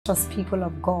Trust people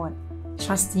of God.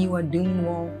 Trust you are doing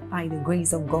well by the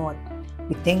grace of God.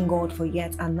 We thank God for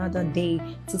yet another day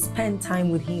to spend time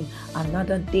with Him,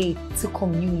 another day to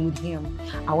commune with Him.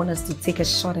 I want us to take a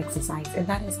short exercise, and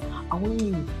that is, I want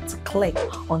you to click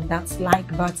on that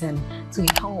like button to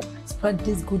help spread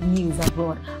this good news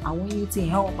abroad. I want you to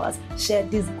help us share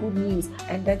this good news,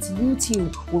 and that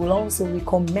YouTube will also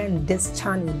recommend this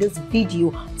channel, this video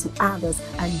to others,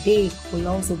 and they will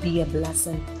also be a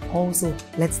blessing. Also,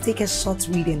 let's take a short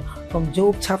reading from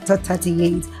Job chapter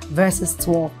 38, verses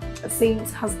 12. It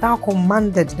says, "Hast thou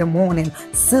commanded the morning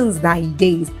since thy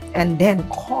days, and then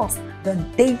caused the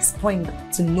day spring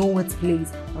to know its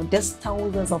place?" Now, this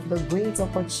tells us of the great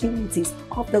opportunities,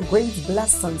 of the great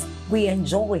blessings we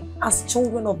enjoy as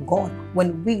children of God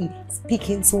when we speak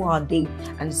into our day.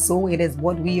 And so it is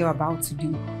what we are about to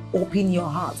do. Open your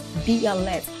heart, be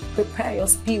alert, prepare your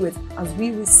spirit as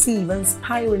we receive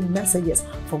inspiring messages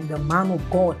from the man of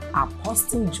God,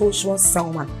 Apostle Joshua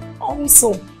Selman.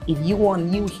 Also, if you are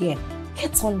new here,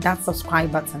 hit on that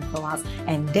subscribe button for us,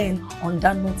 and then on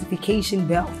that notification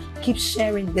bell. Keep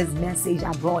sharing this message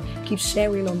abroad. Keep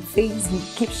sharing on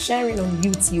Facebook. Keep sharing on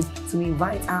YouTube to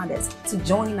invite others to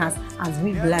join us as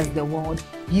we bless the world.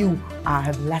 You are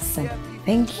a blessing.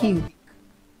 Thank you.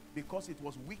 Because it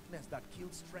was weakness that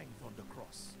killed strength on the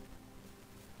cross.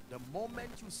 The moment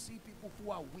you see people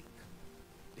who are weak,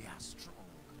 they are strong.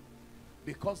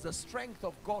 Because the strength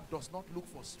of God does not look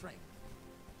for strength.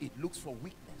 It looks for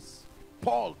weakness.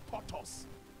 Paul taught us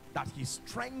that his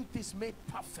strength is made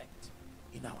perfect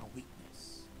in our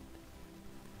weakness.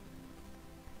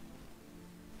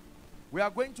 We are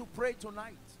going to pray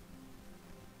tonight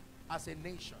as a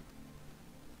nation.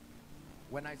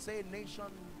 When I say a nation,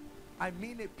 I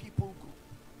mean a people group.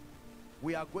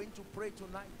 We are going to pray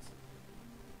tonight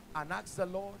and ask the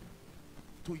Lord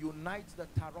to unite the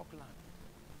Tarok land.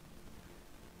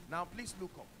 Now please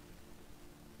look up.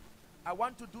 I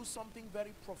want to do something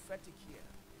very prophetic here.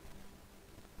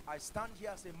 I stand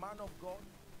here as a man of God,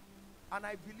 and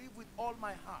I believe with all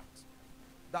my heart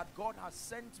that God has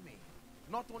sent me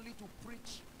not only to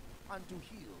preach and to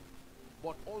heal,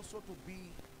 but also to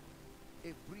be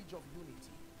a bridge of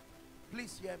unity.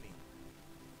 Please hear me.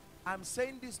 I'm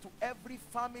saying this to every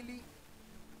family,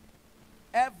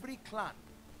 every clan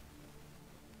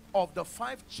of the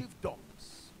 5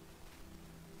 chiefdoms,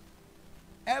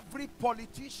 every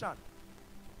politician,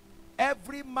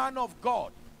 every man of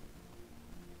God,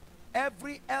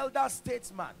 every elder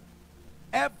statesman,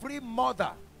 every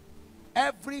mother,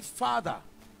 every father,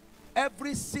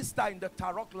 every sister in the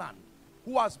Tarok land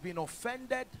who has been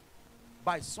offended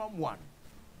by someone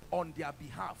on their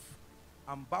behalf.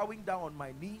 I'm bowing down on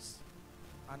my knees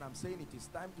and I'm saying it is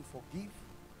time to forgive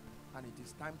and it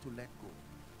is time to let go.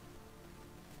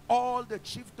 All the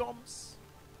chiefdoms,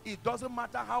 it doesn't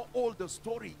matter how old the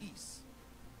story is,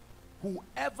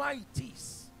 whoever it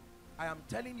is, I am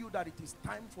telling you that it is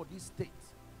time for this state,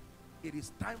 it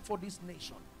is time for this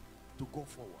nation to go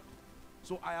forward.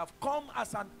 So I have come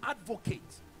as an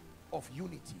advocate of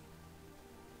unity,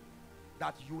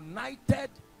 that united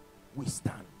we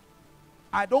stand.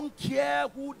 I don't care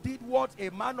who did what. A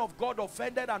man of God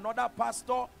offended another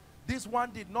pastor. This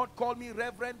one did not call me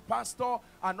reverend pastor.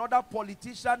 Another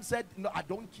politician said, no, I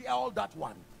don't care all that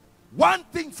one. One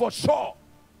thing for sure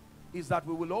is that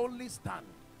we will only stand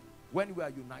when we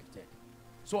are united.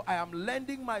 So I am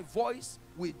lending my voice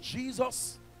with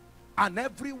Jesus and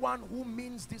everyone who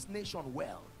means this nation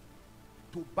well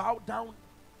to bow down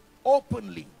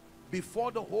openly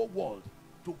before the whole world,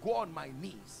 to go on my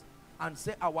knees and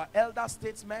say, our elder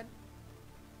statesmen,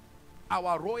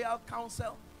 our royal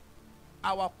council,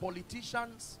 our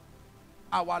politicians,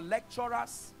 our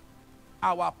lecturers,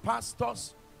 our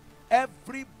pastors,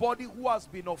 everybody who has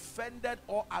been offended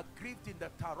or aggrieved in the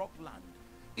Tarok land,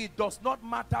 it does not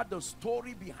matter the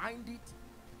story behind it.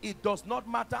 It does not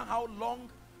matter how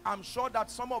long. I'm sure that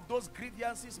some of those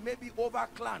grievances, maybe over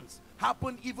clans,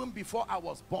 happened even before I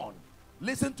was born.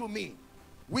 Listen to me.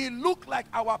 We look like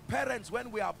our parents when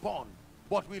we are born,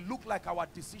 but we look like our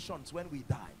decisions when we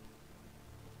die.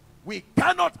 We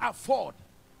cannot afford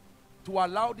to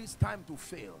allow this time to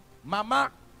fail.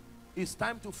 Mama, it's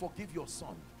time to forgive your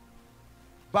son.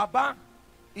 Baba,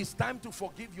 it's time to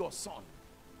forgive your son.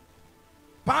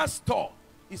 Pastor,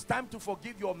 it's time to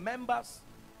forgive your members.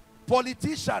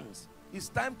 Politicians, it's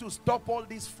time to stop all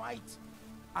this fight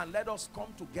and let us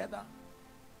come together,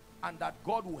 and that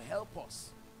God will help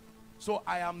us. So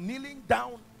I am kneeling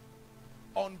down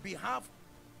on behalf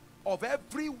of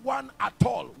everyone at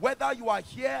all, whether you are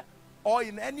here or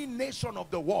in any nation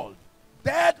of the world,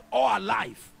 dead or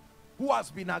alive, who has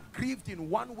been aggrieved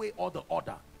in one way or the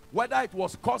other. Whether it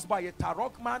was caused by a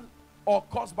Tarok man or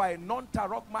caused by a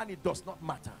non-Tarok man, it does not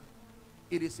matter.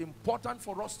 It is important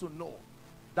for us to know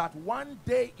that one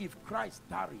day, if Christ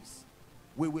tarries,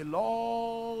 we will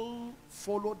all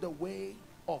follow the way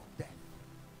of death.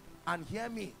 And hear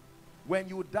me, when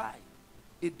you die,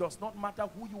 it does not matter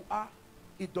who you are.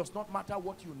 It does not matter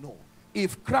what you know.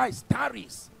 If Christ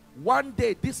tarries, one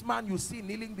day this man you see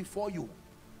kneeling before you,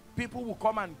 people will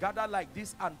come and gather like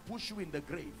this and push you in the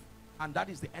grave. And that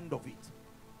is the end of it.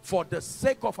 For the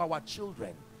sake of our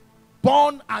children,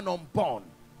 born and unborn,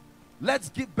 let's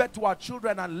give birth to our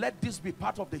children and let this be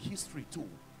part of the history too.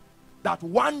 That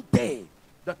one day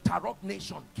the Tarok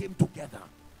nation came together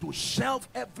to shelve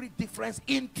every difference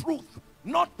in truth,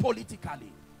 not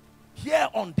politically. Here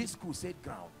on this crusade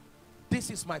ground,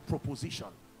 this is my proposition.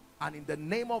 And in the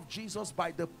name of Jesus,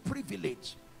 by the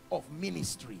privilege of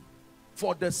ministry,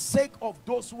 for the sake of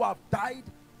those who have died,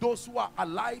 those who are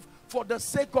alive, for the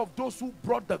sake of those who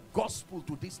brought the gospel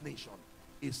to this nation,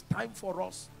 it's time for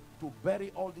us to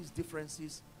bury all these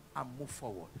differences and move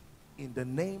forward. In the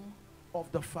name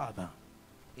of the Father,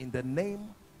 in the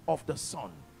name of the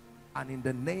Son, and in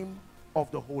the name of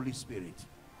the Holy Spirit.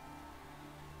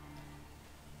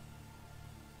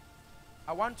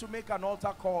 I want to make an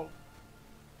altar call.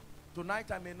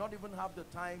 Tonight I may not even have the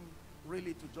time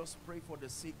really to just pray for the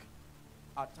sick.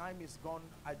 Our time is gone.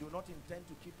 I do not intend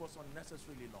to keep us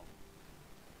unnecessarily long.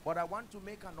 But I want to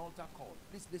make an altar call.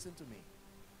 Please listen to me.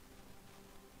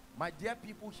 My dear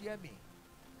people, hear me.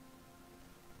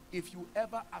 If you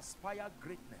ever aspire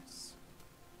greatness,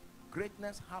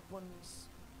 greatness happens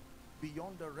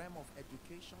beyond the realm of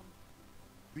education,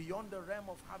 beyond the realm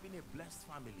of having a blessed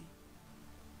family.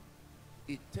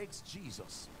 It takes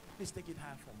Jesus. Please take it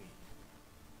higher for me.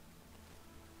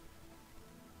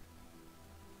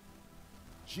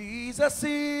 Jesus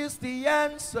is the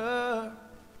answer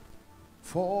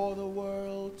for the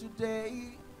world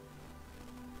today.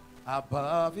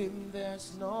 Above him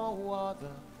there's no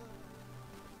other.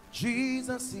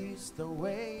 Jesus is the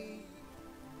way.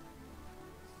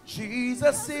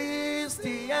 Jesus is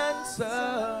the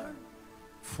answer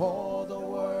for the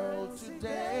world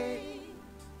today.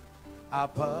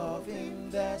 Above him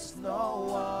there's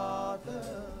no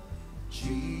other.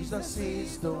 Jesus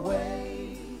is the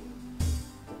way.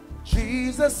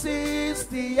 Jesus is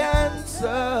the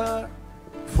answer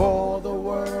for the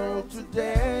world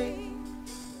today.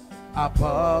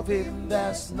 Above him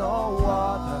there's no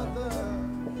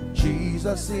other.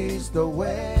 Jesus is the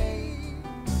way.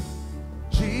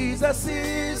 Jesus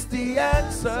is the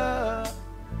answer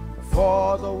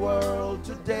for the world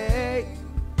today.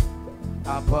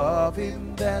 Above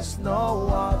him there's no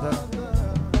other.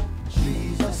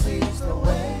 Jesus is the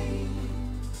way.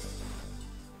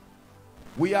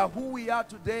 We are who we are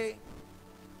today,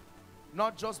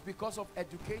 not just because of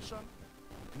education,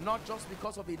 not just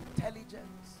because of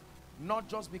intelligence, not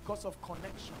just because of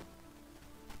connection.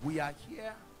 We are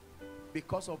here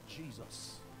because of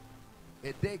Jesus.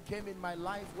 A day came in my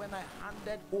life when I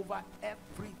handed over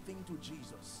everything to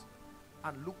Jesus.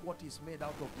 And look what is made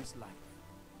out of this life.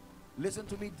 Listen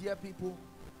to me, dear people.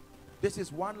 This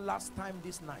is one last time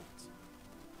this night.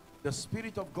 The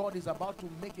Spirit of God is about to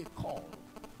make a call.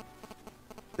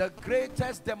 The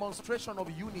greatest demonstration of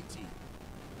unity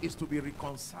is to be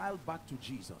reconciled back to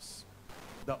Jesus,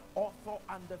 the author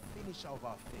and the finisher of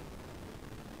our faith.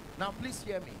 Now please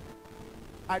hear me.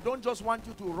 I don't just want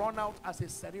you to run out as a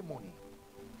ceremony.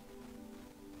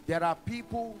 There are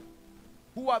people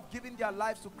who have given their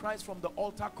lives to Christ from the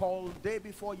altar call day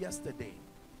before yesterday.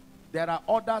 There are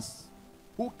others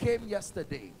who came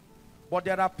yesterday. But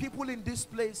there are people in this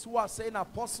place who are saying,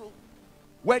 Apostle,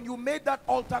 when you made that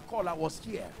altar call, I was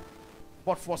here.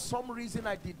 But for some reason,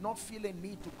 I did not feel a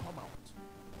need to come out.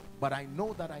 But I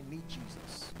know that I need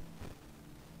Jesus.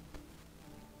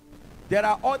 There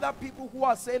are other people who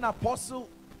are saying, Apostle,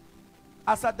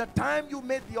 as at the time you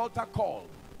made the altar call,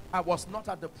 I was not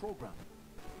at the program.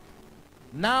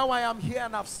 Now I am here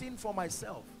and I've seen for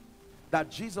myself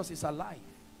that Jesus is alive.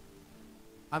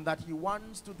 And that he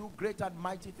wants to do great and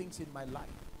mighty things in my life.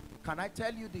 Can I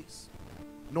tell you this?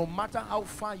 No matter how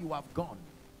far you have gone,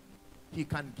 he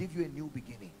can give you a new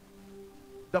beginning.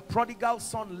 The prodigal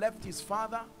son left his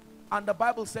father, and the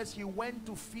Bible says he went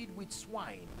to feed with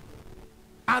swine.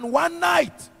 And one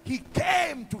night, he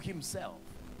came to himself.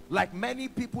 Like many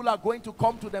people are going to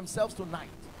come to themselves tonight.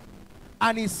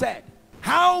 And he said,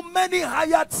 how many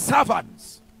hired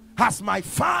servants has my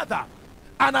father?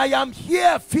 And I am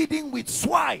here feeding with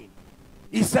swine.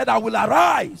 He said, I will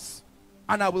arise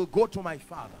and I will go to my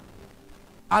father.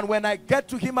 And when I get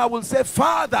to him, I will say,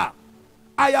 Father,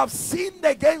 I have sinned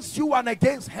against you and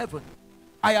against heaven.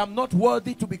 I am not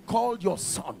worthy to be called your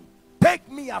son.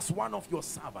 Take me as one of your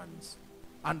servants.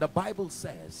 And the Bible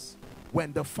says,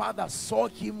 when the father saw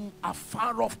him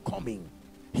afar off coming,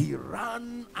 he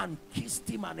ran and kissed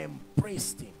him and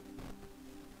embraced him.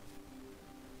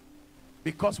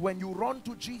 Because when you run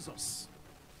to Jesus,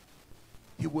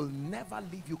 he will never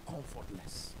leave you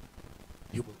comfortless.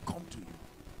 He will come to you.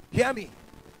 Hear me.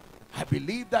 I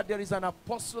believe that there is an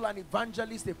apostle, an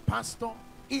evangelist, a pastor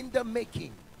in the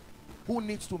making who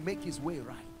needs to make his way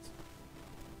right.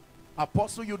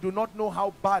 Apostle, you do not know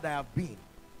how bad I have been.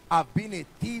 I've been a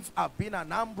thief. I've been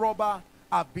an armed robber.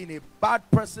 I've been a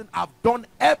bad person. I've done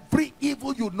every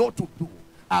evil you know to do.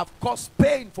 I've caused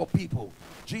pain for people.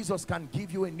 Jesus can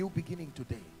give you a new beginning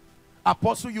today.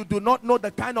 Apostle, you do not know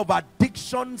the kind of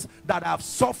addictions that I've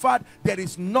suffered. There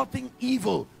is nothing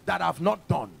evil that I've not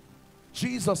done.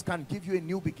 Jesus can give you a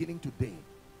new beginning today.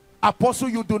 Apostle,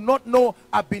 you do not know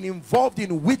I've been involved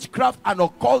in witchcraft and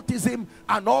occultism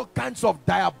and all kinds of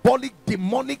diabolic,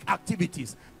 demonic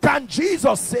activities. Can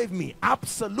Jesus save me?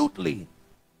 Absolutely.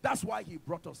 That's why he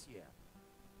brought us here.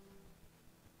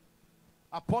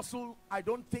 Apostle, I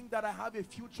don't think that I have a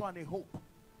future and a hope.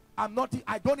 I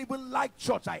don't even like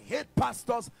church. I hate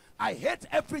pastors. I hate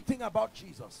everything about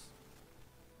Jesus.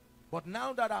 But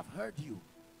now that I've heard you,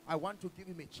 I want to give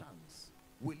him a chance.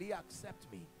 Will he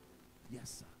accept me?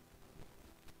 Yes, sir.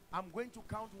 I'm going to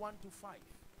count 1 to 5.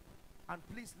 And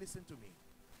please listen to me.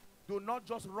 Do not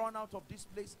just run out of this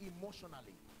place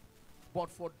emotionally. But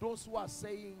for those who are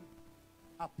saying,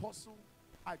 Apostle,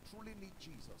 I truly need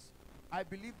Jesus. I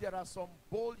believe there are some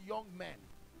bold young men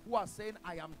who are saying,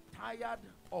 I am tired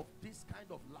of this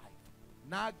kind of life.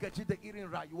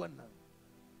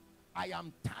 I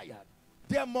am tired.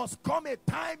 There must come a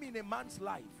time in a man's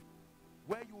life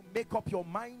where you make up your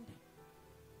mind.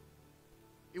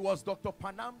 It was Dr.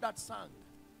 Panam that sang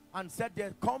and said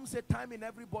there comes a time in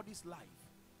everybody's life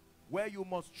where you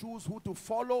must choose who to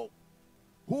follow,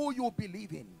 who you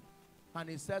believe in. And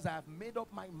he says, I have made up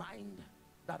my mind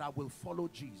that I will follow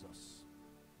Jesus.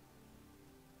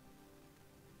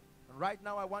 And right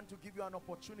now I want to give you an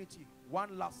opportunity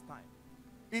one last time.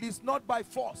 It is not by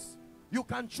force. You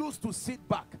can choose to sit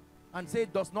back and say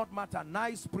it does not matter.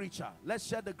 Nice preacher. Let's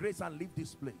share the grace and leave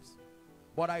this place.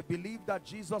 But I believe that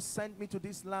Jesus sent me to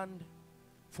this land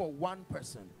for one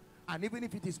person. And even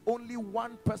if it is only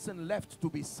one person left to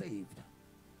be saved,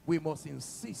 we must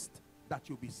insist that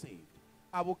you be saved.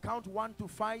 I will count 1 to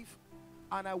 5,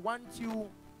 and I want you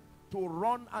to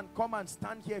run and come and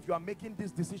stand here if you are making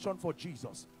this decision for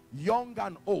Jesus. Young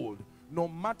and old, no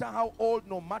matter how old,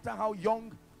 no matter how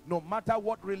young, no matter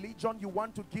what religion you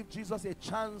want to give Jesus a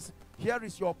chance, here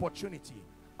is your opportunity.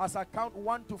 As I count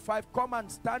 1 to 5, come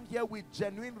and stand here with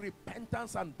genuine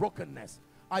repentance and brokenness.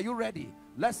 Are you ready?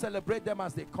 Let's celebrate them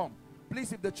as they come.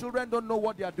 Please, if the children don't know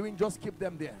what they are doing, just keep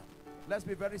them there. Let's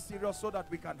be very serious so that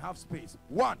we can have space.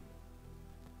 1.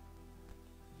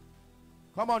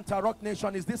 Come on, Tarok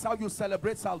Nation. Is this how you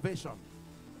celebrate salvation?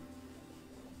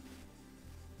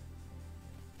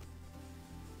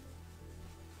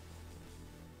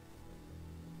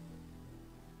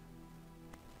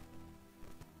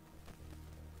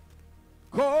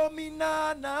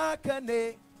 Komina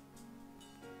nakane,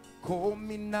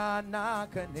 komina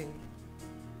nakane,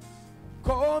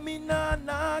 komina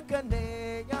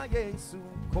nakane, ya Yesu,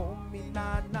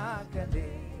 komina nakane,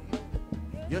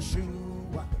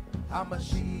 Yeshua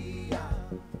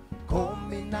HaMashiach,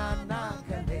 komina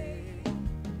nakane,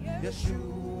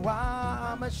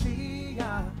 Yeshua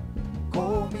HaMashiach,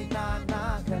 komina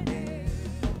nakane,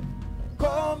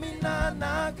 komina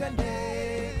nakane.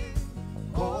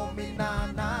 Komina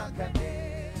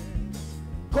nakane,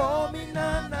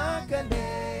 komina nakane,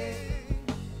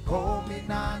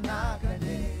 komina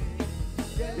nakane,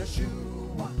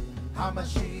 Yeshua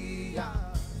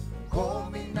HaMashiach,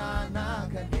 komina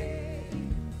nakane,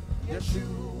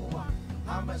 Yeshua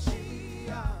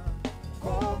HaMashiach,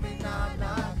 komina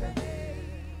nakane,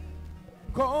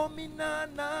 komina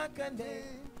nakane,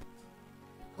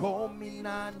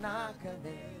 komina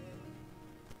nakane.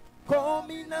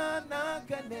 Komina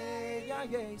nakane, ya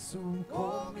Yesu,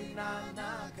 komina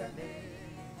nakane,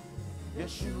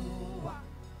 Yeshua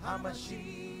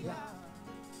HaMashiach,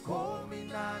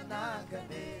 komina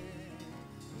nakane,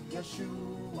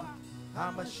 Yeshua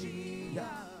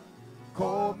HaMashiach,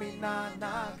 komina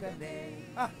nakane,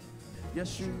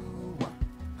 Yeshua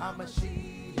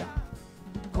HaMashiach,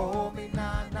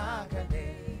 komina nakane,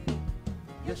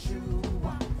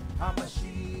 Yeshua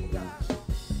HaMashiach.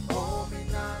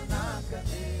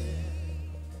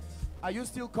 Are you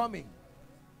still coming?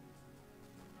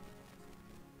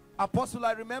 Apostle,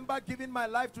 I remember giving my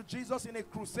life to Jesus in a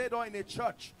crusade or in a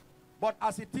church. But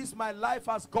as it is, my life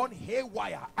has gone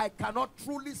haywire. I cannot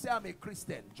truly say I'm a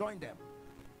Christian. Join them.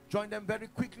 Join them very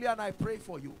quickly, and I pray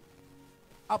for you.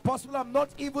 Apostle, I'm not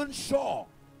even sure.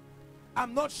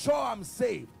 I'm not sure I'm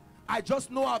saved. I just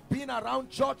know I've been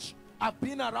around church. I've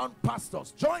been around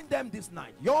pastors. Join them this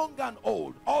night, young and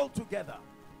old, all together.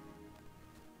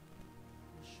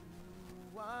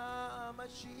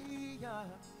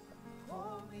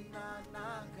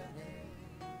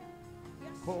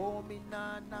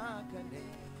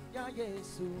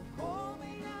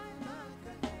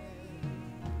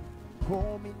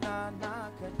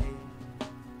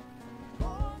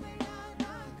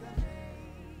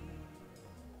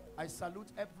 I salute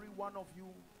every one of you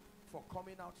for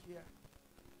coming out here.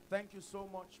 Thank you so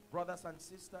much, brothers and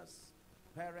sisters,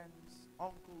 parents,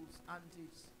 uncles,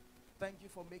 aunties. Thank you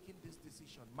for making this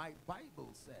decision. My Bible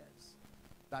says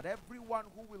that everyone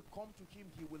who will come to him,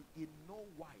 he will in no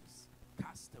wise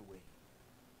cast away.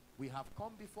 We have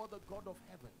come before the God of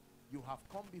heaven. You have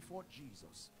come before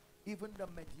Jesus, even the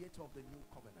mediator of the new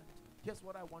covenant. Here's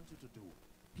what I want you to do.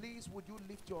 Please, would you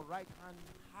lift your right hand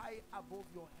high above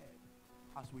your head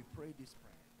as we pray this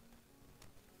prayer?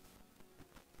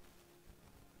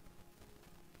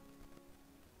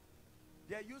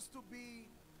 There used to be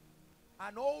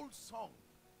an old song.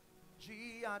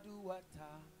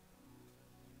 Jiaduata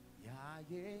Ya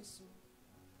Yesu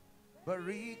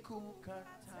Bariku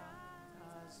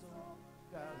Katazo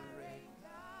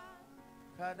Garenga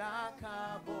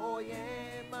Kadaka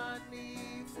Boye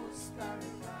Mani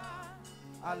Fuskarika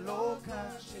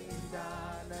Aloka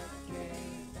Shindana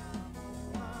Kenda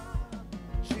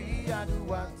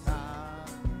Jiaduata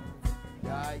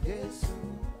Ya Yesu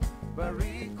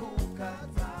Bariku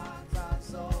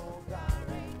Katazo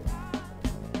Garenga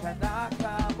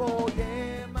Kadaka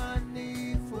Boye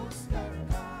Mani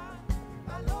Fuskarika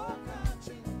Aloka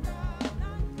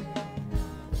Shindana Kenda.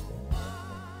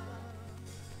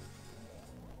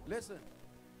 Listen,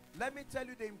 let me tell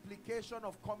you the implication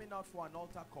of coming out for an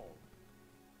altar call.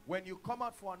 When you come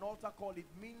out for an altar call, it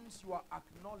means you are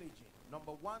acknowledging,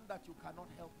 number one, that you cannot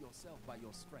help yourself by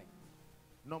your strength.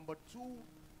 Number two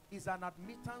is an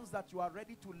admittance that you are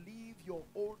ready to leave your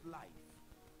old life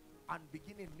and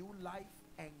begin a new life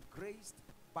engraced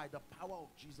by the power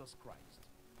of Jesus Christ.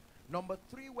 Number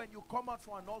three, when you come out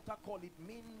for an altar call, it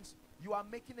means you are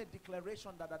making a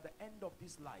declaration that at the end of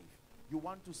this life, you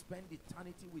want to spend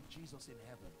eternity with Jesus in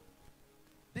heaven.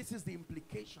 This is the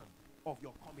implication of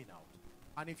your coming out.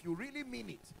 And if you really mean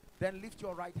it, then lift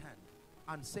your right hand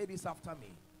and say this after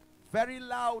me. Very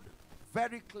loud,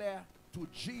 very clear to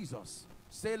Jesus.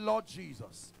 Say, Lord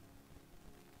Jesus.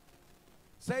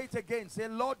 Say it again. Say,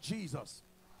 Lord Jesus,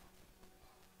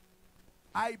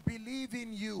 I believe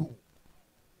in you.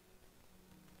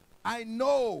 I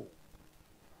know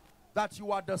that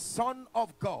you are the Son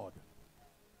of God.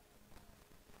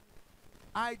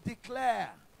 I declare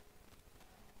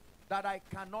that I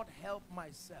cannot help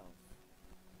myself.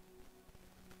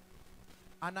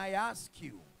 And I ask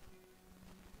you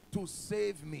to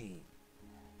save me,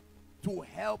 to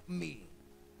help me,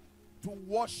 to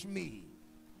wash me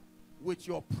with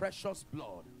your precious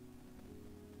blood.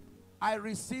 I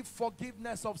receive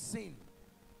forgiveness of sin.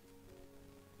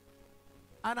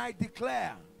 And I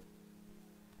declare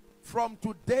from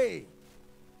today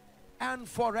and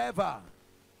forever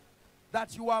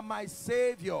that you are my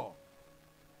Savior.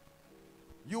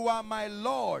 You are my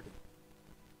Lord.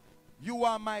 You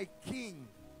are my King.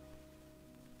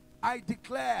 I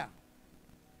declare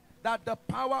that the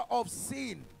power of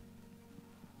sin,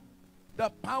 the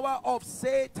power of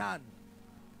Satan,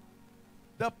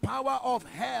 the power of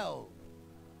hell,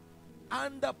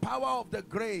 and the power of the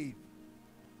grave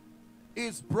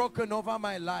is broken over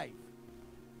my life.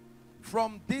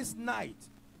 From this night,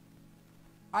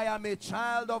 I am a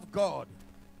child of God.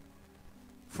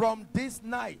 From this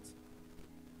night,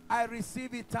 I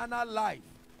receive eternal life.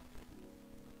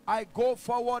 I go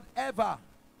forward ever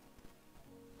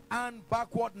and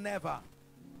backward never.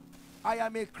 I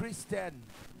am a Christian.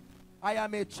 I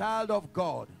am a child of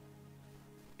God.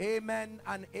 Amen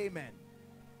and amen.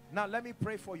 Now let me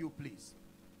pray for you, please.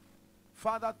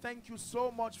 Father, thank you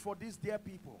so much for these dear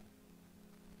people.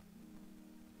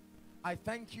 I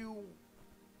thank you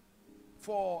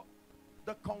for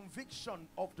the conviction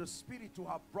of the Spirit to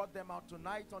have brought them out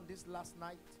tonight on this last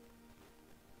night.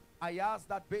 I ask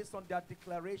that based on their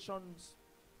declarations,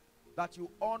 that you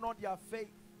honor their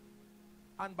faith,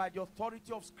 and by the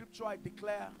authority of Scripture I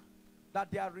declare that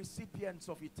they are recipients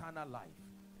of eternal life.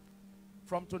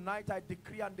 From tonight I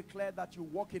decree and declare that you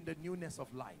walk in the newness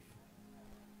of life.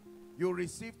 You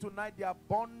receive tonight the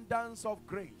abundance of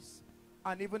grace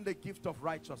and even the gift of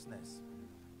righteousness.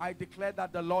 I declare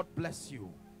that the Lord bless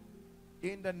you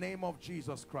in the name of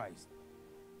Jesus Christ.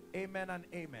 Amen and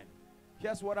amen.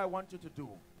 Here's what I want you to do.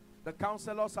 The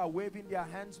counselors are waving their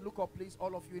hands. Look up, please,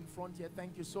 all of you in front here.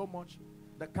 Thank you so much.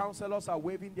 The counselors are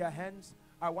waving their hands.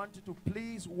 I want you to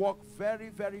please walk very,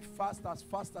 very fast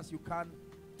as you can,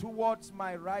 towards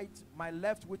my right, my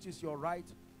left, which is your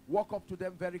right. Walk up to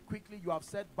them very quickly. You have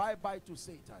said bye-bye to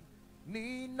Satan.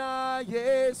 Nina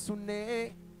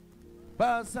Yesune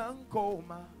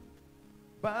Bazankoma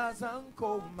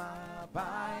Bazankoma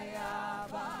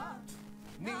Bayaba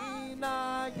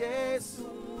Nina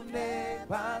Yesune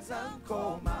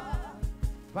Bazankoma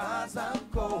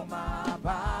Bazankoma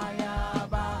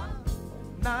Bayaba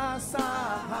Nasa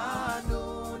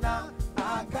Hanuna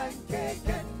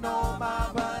Akankeke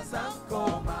Noma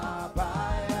Bazankoma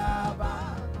Bayaba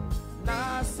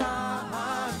Nasa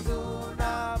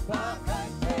Hanuna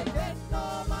Akankeke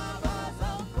Noma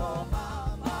Bazankoma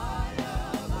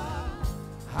Bayaba.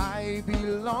 I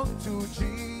belong to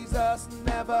Jesus,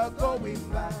 never going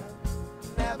back,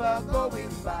 never going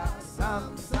back.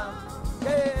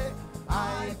 Yeah.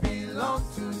 I belong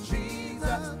to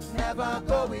Jesus, never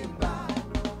going back,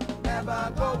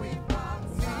 never going back.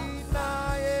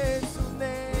 Nina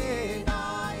Yesune,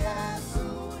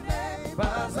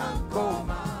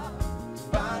 Bazankoma,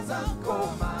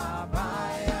 Bazankoma,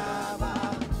 Bayaba.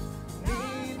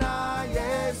 Nina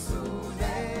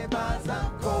Yesune,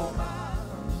 Bazankoma,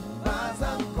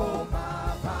 Bazankoma,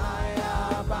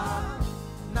 Bayaba.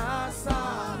 Nasa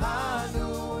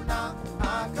Hanuna,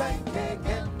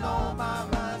 Akankeke Noma,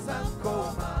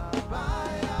 Bazankoma,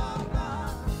 Bayaba.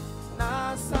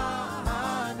 Nasa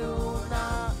Hanuna,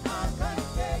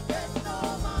 Akankeke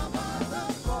Noma,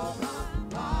 Bazankoma,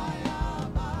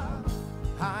 Bayaba.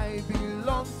 I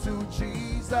belong to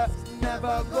Jesus,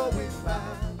 never going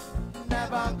back,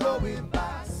 never going back.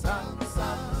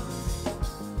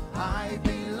 I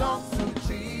belong to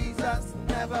Jesus,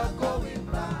 never going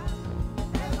back,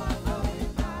 never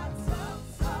going back.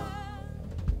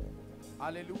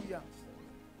 Hallelujah.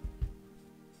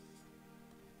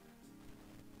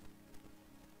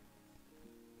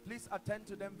 Please attend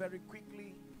to them very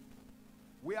quickly.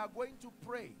 We are going to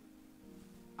pray,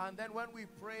 and then when we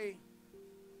pray,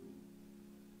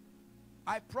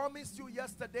 I promised you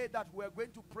yesterday that we are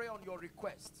going to pray on your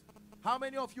request. How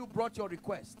many of you brought your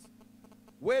request?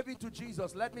 Wave it to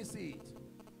Jesus. Let me see it.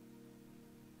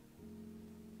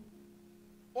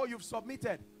 Oh, you've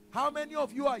submitted. How many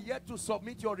of you are yet to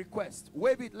submit your request?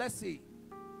 Wave it. Let's see.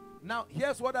 Now,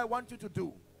 here's what I want you to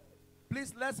do.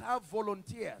 Please, let's have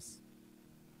volunteers.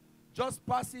 Just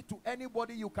pass it to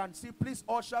anybody you can see. Please,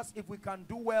 ushers, if we can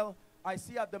do well. I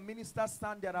see at the minister's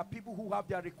stand there are people who have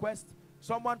their request.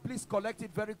 Someone please collect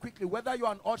it very quickly. Whether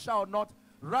you're an usher or not,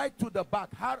 right to the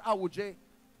back. Har Awuje.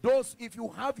 Those, if you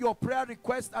have your prayer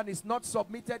request and it's not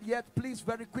submitted yet, please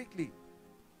very quickly.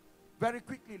 Very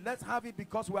quickly. Let's have it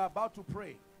because we're about to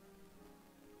pray.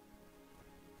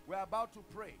 We're about to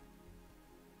pray.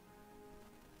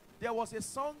 There was a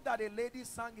song that a lady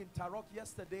sang in Tarok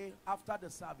yesterday after the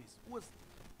service.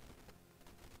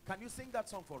 Can you sing that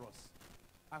song for us?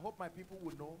 I hope my people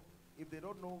will know. If they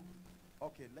don't know,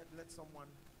 okay, let someone.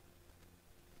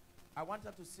 I want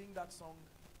her to sing that song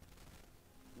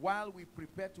while we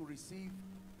prepare to receive.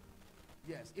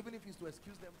 Yes, even if it's to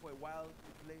excuse them for a while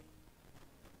to play.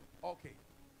 Okay.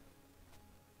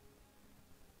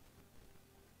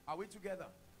 Are we together?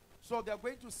 So they're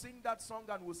going to sing that song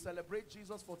and we'll celebrate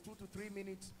Jesus for 2 to 3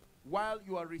 minutes while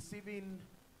you are receiving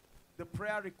the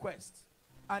prayer request.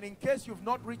 And in case you've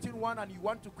not written one and you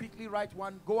want to quickly write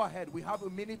one, go ahead. We have a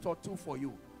minute or two for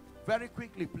you. Very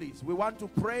quickly, please. We want to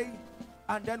pray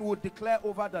and then we'll declare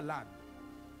over the land.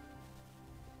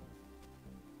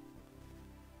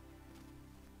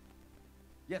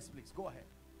 Yes, please. Go ahead.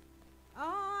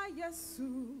 Ah,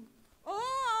 Yesu.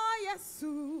 Oh,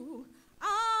 Yesu.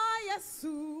 Ah,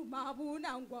 Yesu.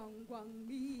 Mabuna ngwangwang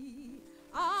mi.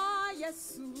 Ah,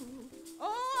 Yesu.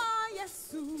 Oh,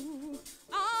 Yesu.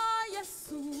 Ah,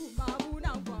 Yesu.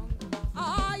 Mabuna ngwangwang.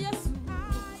 Ah, Yesu.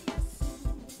 Ah, Yesu.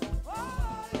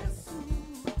 Oh, Yesu.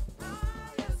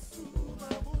 Ah, Yesu.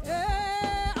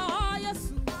 Eh, ah,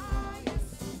 Yesu. Ah,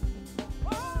 Yesu.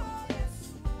 Oh,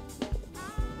 Yesu.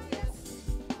 Ah, Yesu.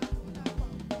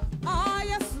 Ah,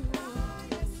 Yesu.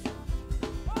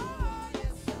 Oh,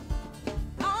 Yesu.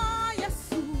 Ah,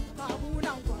 Yesu.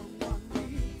 Mabuna ngwangwang mi.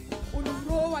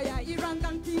 Unurowa ya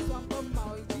irangang kizwa mboma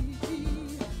ojiji.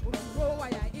 Unurowa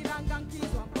ya irangang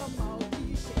kizwa mboma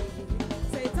ojiji.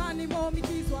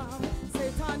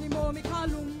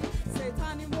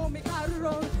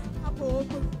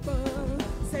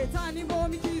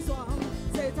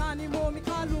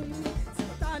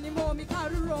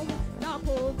 Narum,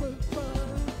 Napo,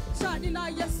 Shadina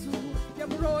Yesu,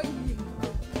 Yamroi,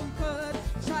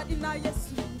 Shadina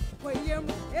Yesu, William,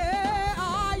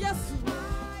 ah, Yesu.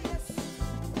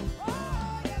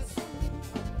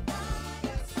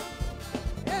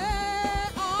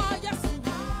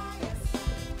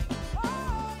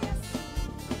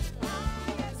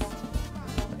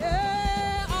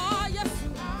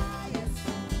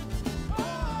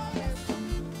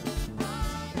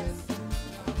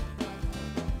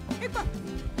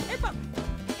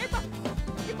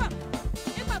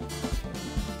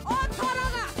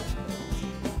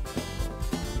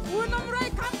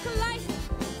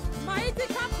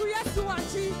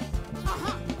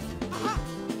 Aha, aha,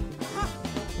 aha.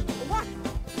 1,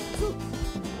 2,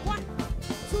 1,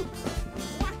 2,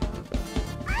 1.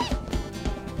 Ay!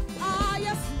 Ah,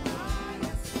 yes. Ah,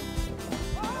 yes.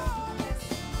 Oh, yes.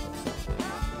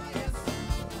 Ah, yes.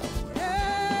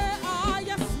 Ah,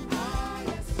 yes. Ah,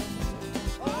 yes.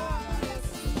 Oh, yes.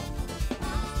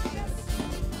 Ah, yes.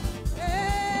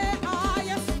 Ah,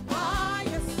 yes. Ah,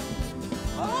 yes.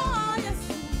 Oh, yes.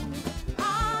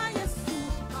 Ah, yes.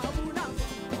 Abuna.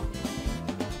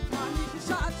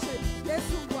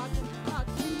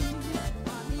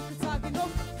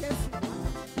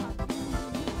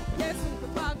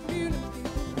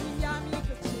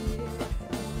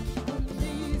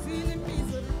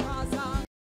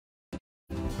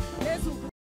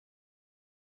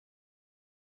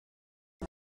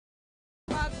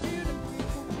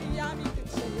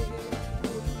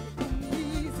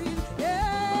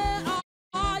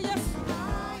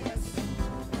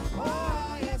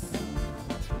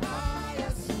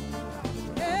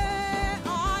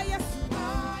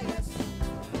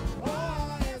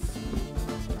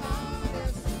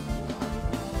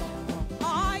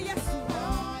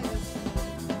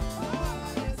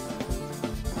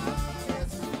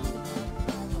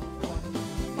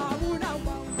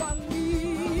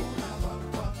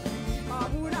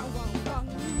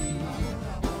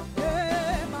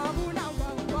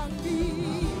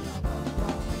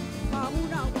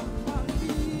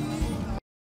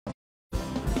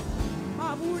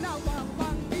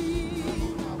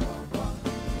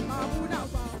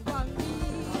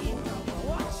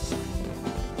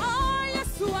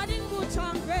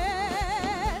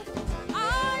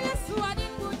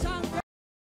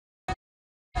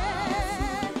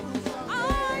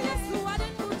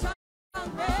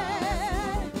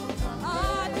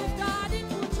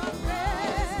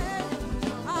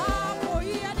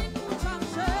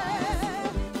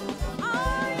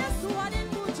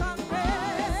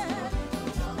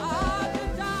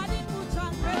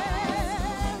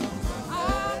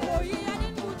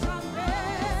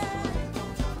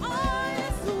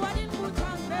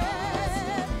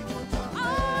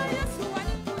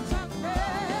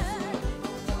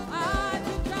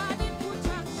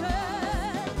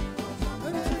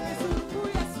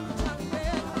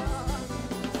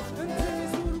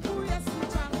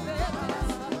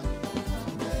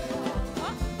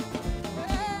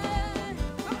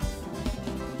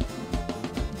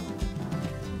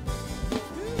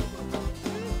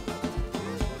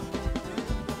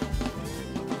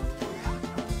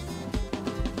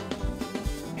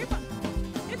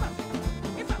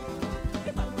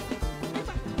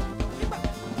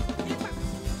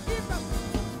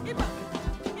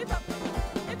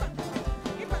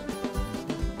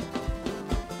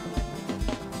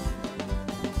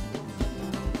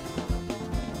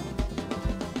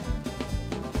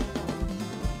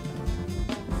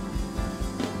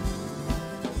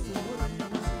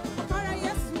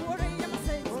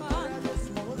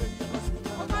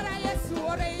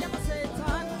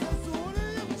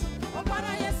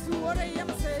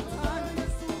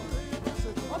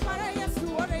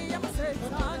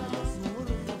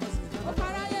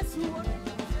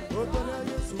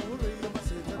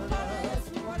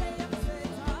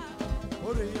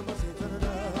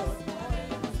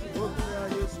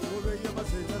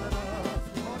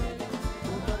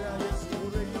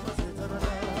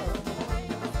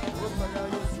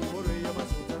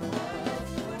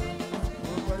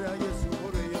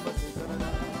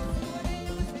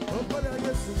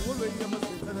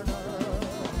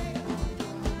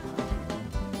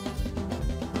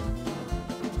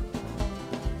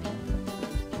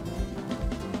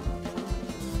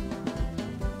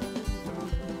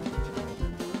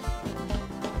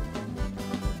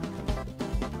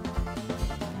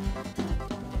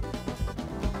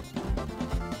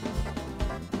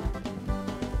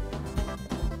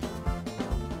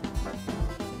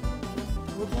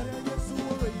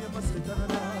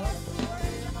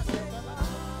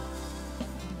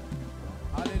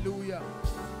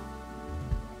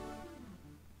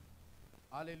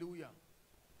 Hallelujah.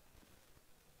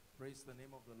 Praise the name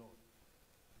of the Lord.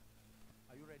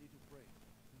 Are you ready to pray?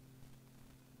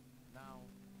 Now,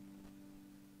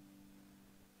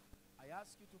 I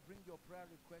ask you to bring your prayer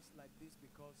request like this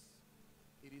because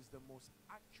it is the most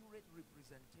accurate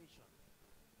representation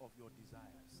of your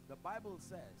desires. The Bible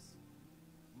says,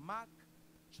 Mark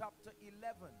chapter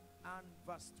 11 and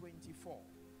verse 24.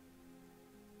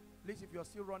 Please, if you're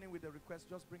still running with the request,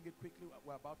 just bring it quickly.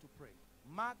 We're about to pray.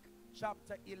 Mark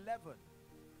chapter 11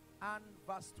 and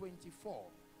verse 24.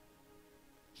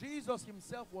 Jesus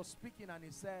himself was speaking and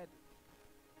he said,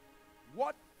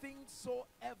 what things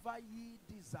soever ye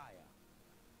desire.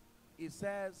 He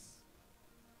says,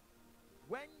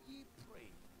 when ye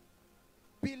pray,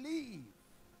 believe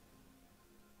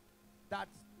that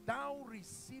thou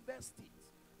receivest it,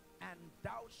 and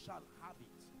thou shalt have it.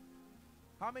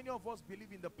 How many of us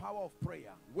believe in the power of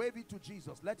prayer? Wave it to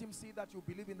Jesus. Let him see that you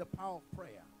believe in the power of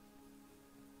prayer.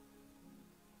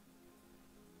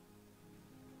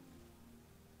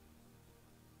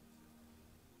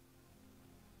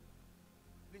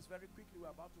 Please, very quickly, we're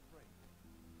about to pray.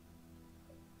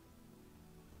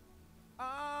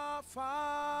 Our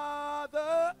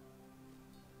Father,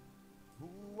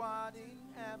 who art in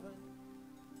heaven,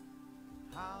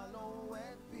 hallowed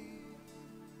be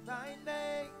thy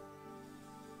name.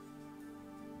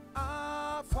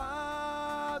 Our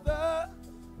Father,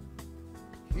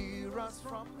 hear us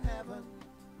from heaven,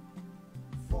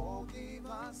 forgive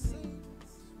our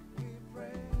sins, we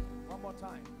pray. One more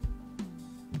time.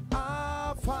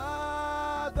 Our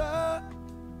Father,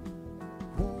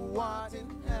 who art in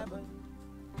heaven,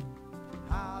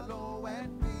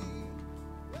 hallowed be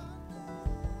your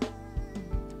name.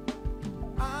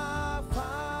 Our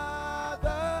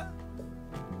Father,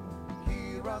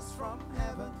 hear us from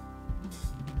heaven,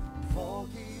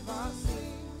 forgive our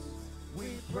sins,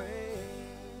 we pray.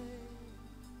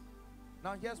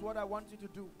 Now here's what I want you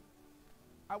to do.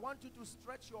 I want you to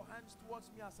stretch your hands towards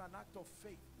me as an act of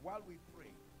faith while we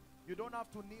pray. You don't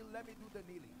have to kneel. Let me do the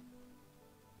kneeling.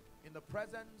 In the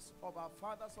presence of our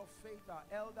fathers of faith, our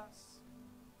elders,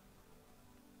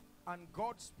 and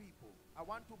God's people, I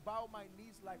want to bow my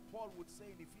knees like Paul would say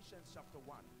in Ephesians chapter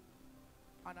 1.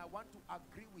 And I want to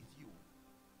agree with you.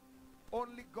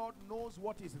 Only God knows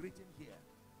what is written here.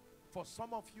 For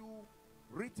some of you,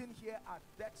 written here are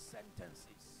death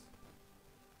sentences,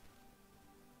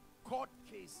 court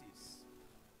cases,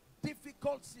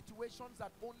 difficult situations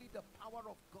that only the power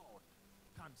of God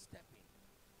can step in.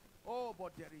 Oh,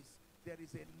 but there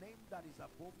is a name that is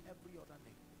above every other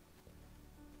name.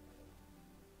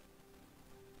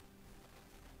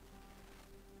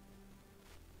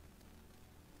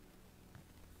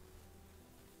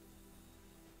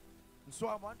 And so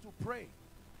I want to pray.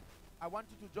 I want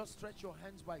you to just stretch your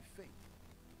hands by faith.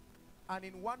 And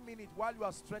in 1 minute, while you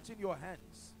are stretching your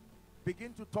hands,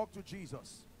 begin to talk to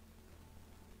Jesus.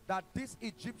 That these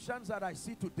Egyptians that I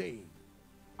see today,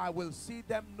 I will see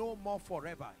them no more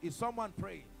forever. Is someone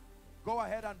praying? Go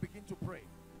ahead and begin to pray.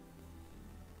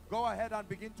 Go ahead and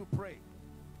begin to pray.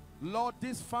 Lord,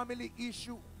 this family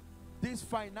issue, this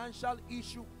financial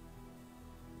issue,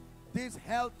 this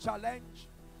health challenge,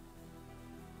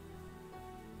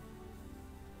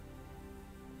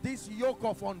 this yoke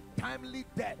of untimely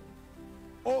death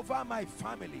over my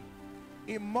family,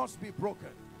 it must be broken.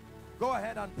 Go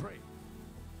ahead and pray.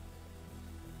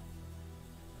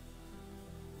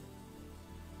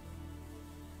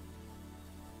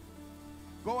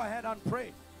 Go ahead and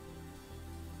pray.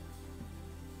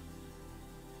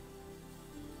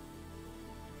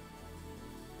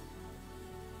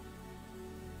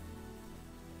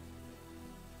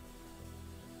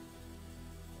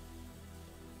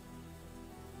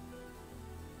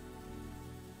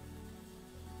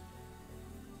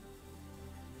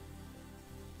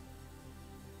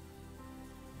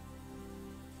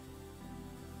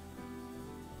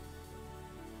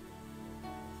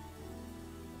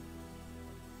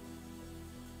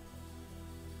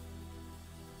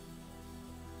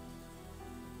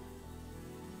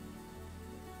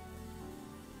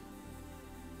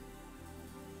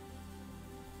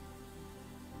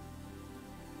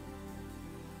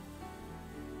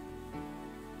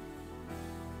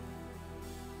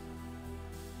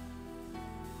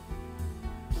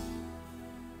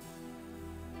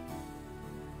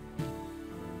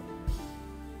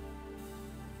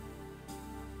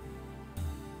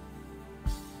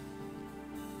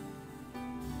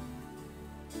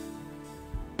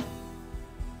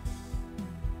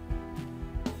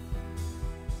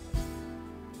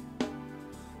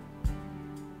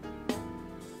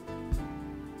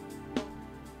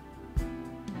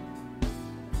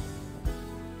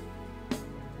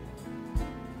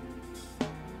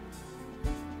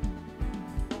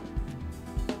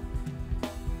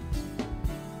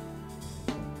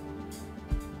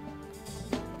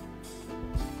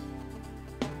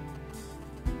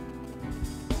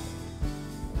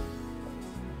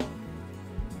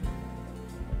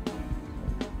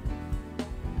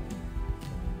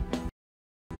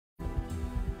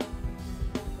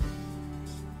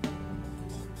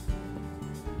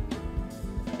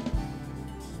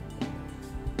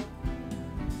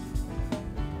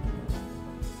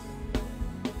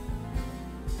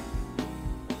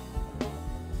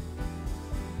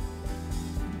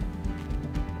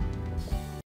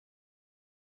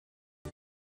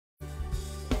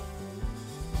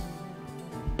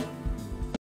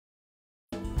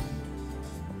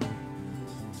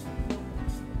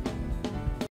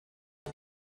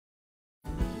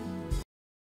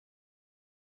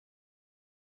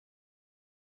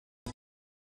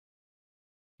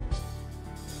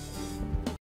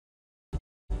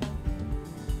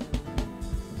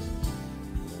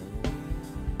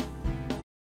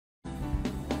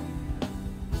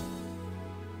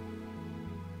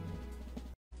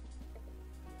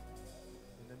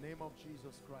 name of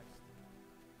Jesus Christ.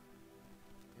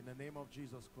 In the name of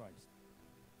Jesus Christ.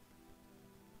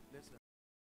 Listen.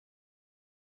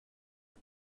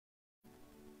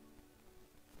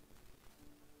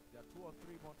 There are 2 or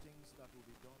 3 more things that will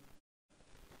be done,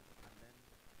 and then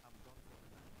I'm done for the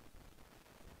night.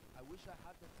 I wish I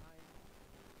had the time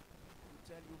to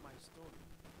tell you my story.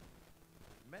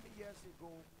 Many years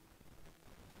ago,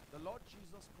 the Lord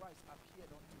Jesus Christ appeared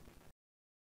unto me.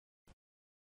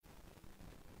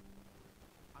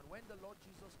 And when the Lord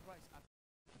Jesus Christ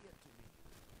appeared to me,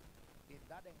 in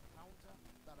that encounter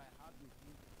that I had with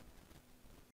you,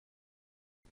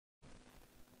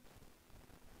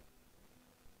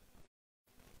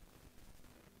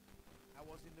 I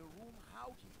was in the room.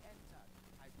 How he entered,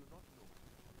 I do not know.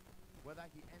 Whether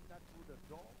he entered through the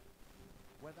door,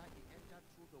 whether he entered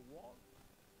through the wall,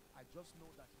 I just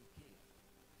know that he came.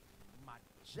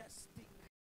 Majestic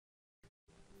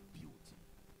beauty.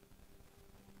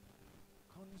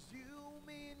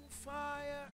 Consuming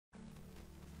fire,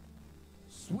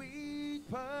 sweet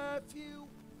perfume,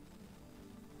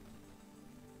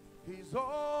 his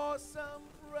awesome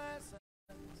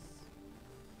presence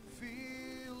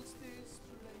fills this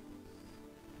place.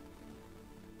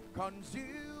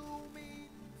 Consuming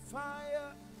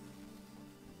fire,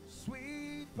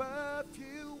 sweet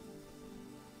perfume,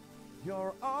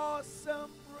 your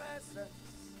awesome presence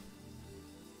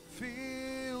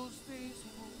fills this room.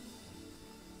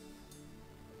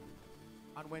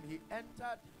 And when he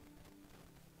entered,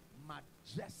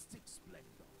 majestic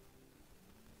splendor,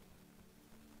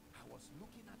 I was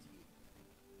looking at him,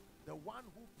 the one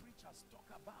who preachers talk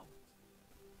about,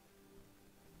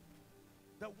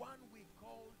 the one we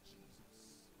call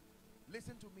Jesus.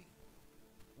 Listen to me.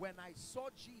 When I saw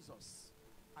Jesus,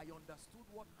 I understood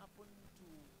what happened to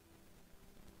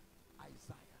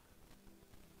Isaiah.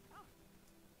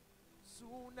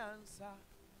 Sunansa,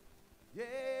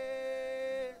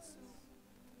 yes,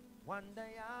 one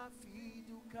day I feed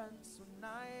you can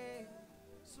sunae,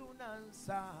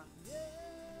 sunansa, yes,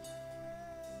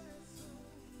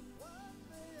 one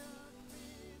day I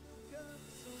feed you can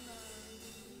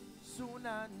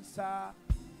sunae, sunansa,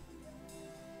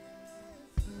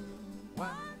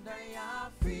 one day I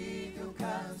feed you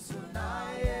can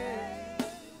sunae.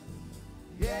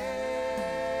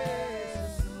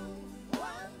 Yes,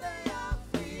 one day I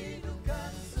feel you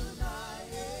can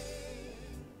tonight.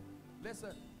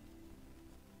 Listen,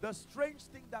 the strange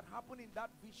thing that happened in that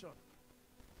vision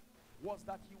was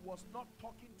that he was not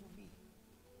talking to me.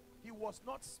 He was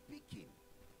not speaking,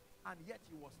 and yet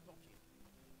he was talking.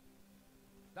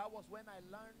 That was when I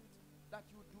learned that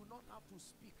you do not have to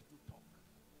speak to talk.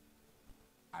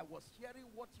 I was hearing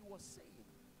what he was saying,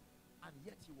 and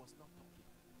yet he was not talking.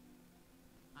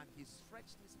 And he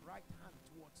stretched his right hand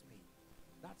towards me.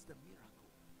 That's the miracle.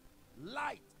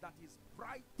 Light that is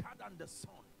brighter than the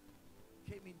sun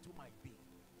came into my being.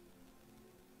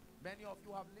 Many of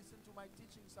you have listened to my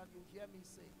teachings and you hear me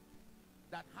say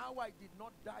that how I did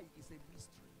not die is a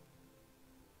mystery.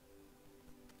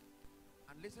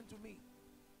 And listen to me.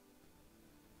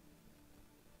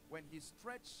 When he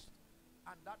stretched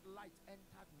and that light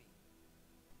entered me,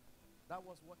 that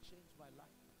was what changed my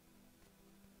life.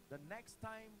 The next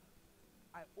time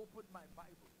I opened my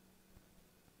Bible,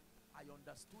 I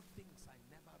understood things I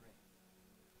never read.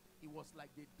 It was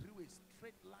like they drew a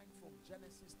straight line from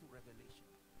Genesis to Revelation.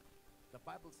 The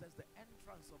Bible says the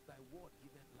entrance of thy word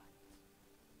giveth light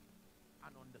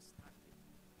and understanding.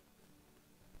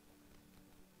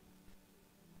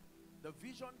 The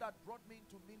vision that brought me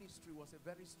into ministry was a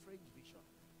very strange vision.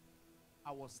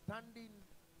 I was standing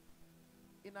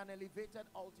in an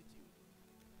elevated altitude,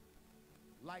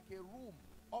 like a room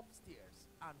upstairs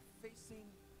and facing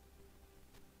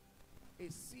a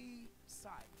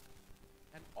seaside,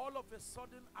 and all of a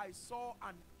sudden I saw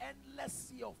an endless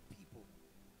sea of people,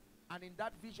 and in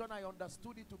that vision I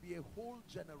understood it to be a whole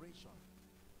generation.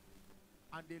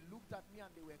 And they looked at me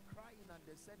and they were crying and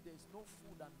they said there's no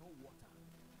food and no water.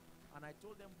 And I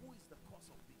told them, who is the cause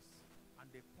of this?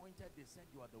 And they pointed, they said,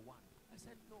 you are the one. I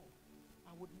said, no,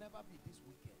 I would never be this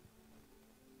wicked.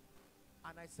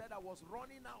 And I said I was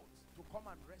running out to come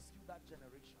and rescue that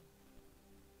generation.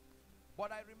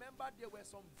 But I remembered there were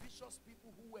some vicious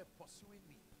people who were pursuing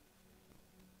me.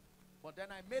 But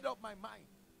then I made up my mind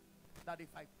that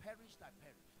if I perished, I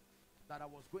perished. That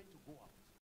I was going to go out.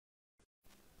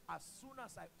 As soon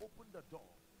as I opened the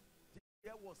door,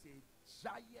 there was a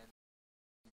giant,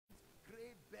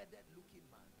 gray-bearded looking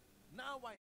man. Now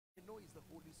I know it's the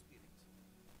Holy Spirit.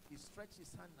 He stretched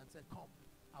his hand and said, come,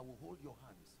 I will hold your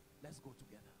hands. Let's go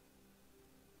together.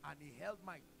 And he held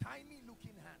my tiny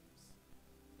looking hands.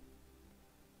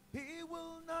 He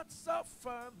will not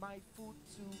suffer my foot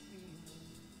to be.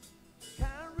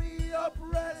 Carry your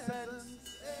presence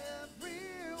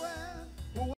everywhere.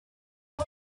 Who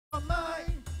am I?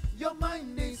 Your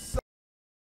mind is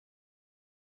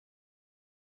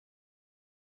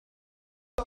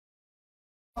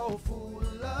so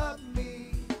full of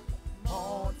me.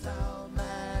 Mortal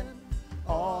man,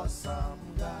 awesome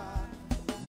God.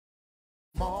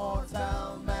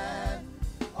 Mortal man,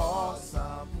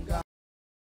 awesome God.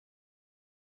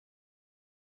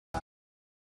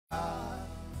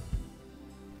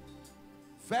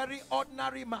 Very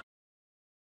ordinary man,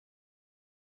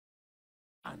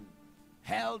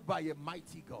 held by a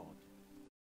mighty God.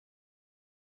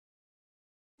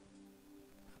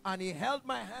 And he held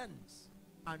my hands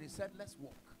and he said, let's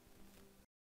walk.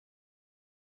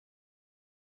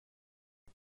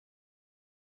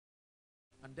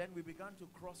 And then we began to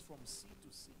cross from sea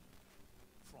to sea,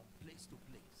 from place to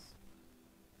place.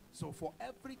 So for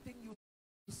everything you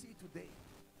see today,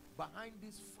 behind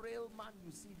this frail man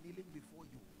you see kneeling before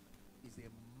you is a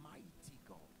mighty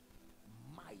God.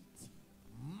 Mighty,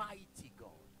 mighty God.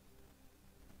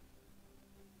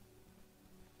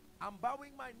 I'm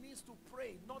bowing my knees to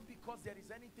pray, not because there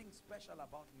is anything special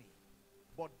about me,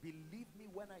 but believe me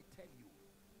when I tell you,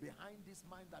 behind this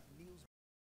man that kneels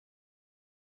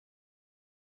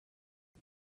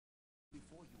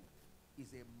before you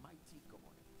is a mighty God,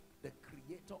 the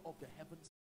creator of the heavens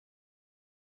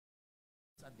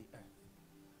and the earth.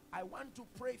 I want to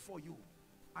pray for you,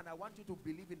 and I want you to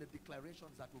believe in the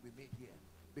declarations that will be made here,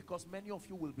 because many of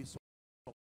you will be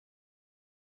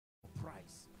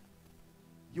surprised.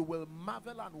 You will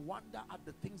marvel and wonder at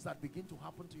the things that begin to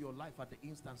happen to your life at the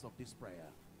instance of this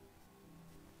prayer.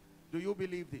 Do you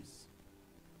believe this?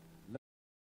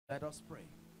 Let us pray.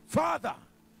 Father,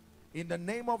 in the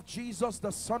name of Jesus,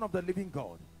 the Son of the living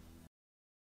God,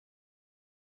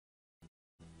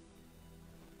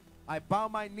 I bow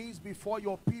my knees before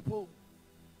your people,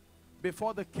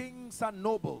 before the kings and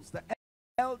nobles, the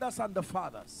elders and the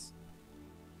fathers,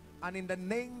 and in the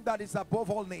name that is above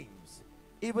all names,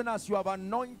 even as you have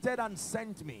anointed and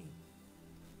sent me,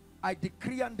 I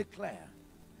decree and declare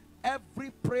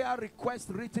every prayer request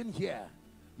written here,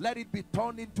 let it be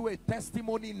turned into a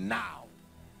testimony now.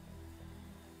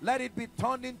 Let it be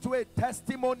turned into a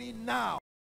testimony now.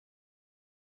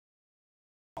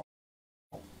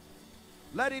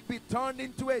 Let it be turned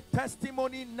into a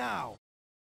testimony now.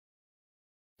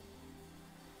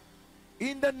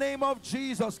 In the name of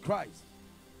Jesus Christ.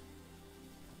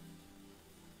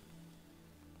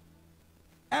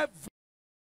 Every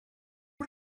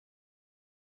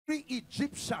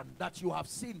Egyptian that you have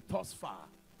seen thus far,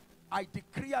 I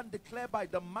decree and declare by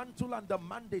the mantle and the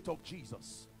mandate of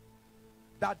Jesus,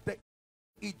 that the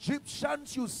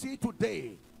Egyptians you see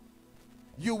today,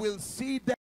 you will see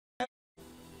them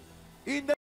in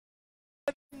the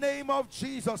name of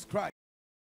Jesus Christ.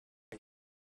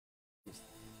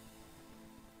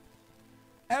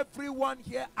 Everyone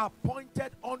here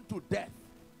appointed unto death,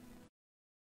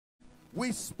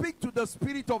 we speak to the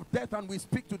spirit of death and we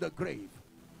speak to the grave.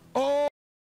 Oh,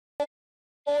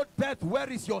 death, where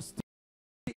is your sting?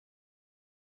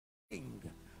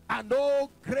 And oh,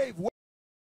 grave, where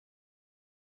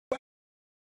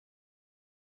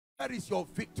is your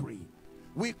victory?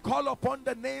 We call upon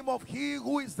the name of He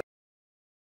who is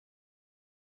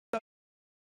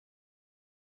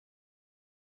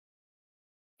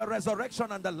the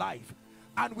resurrection and the life,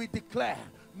 and we declare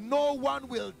no one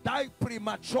will die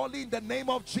prematurely in the name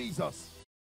of Jesus.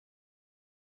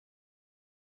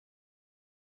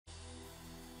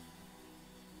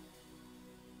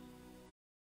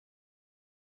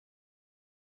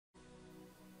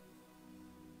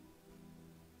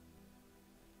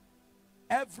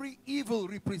 Every evil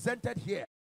represented here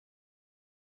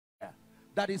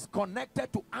that is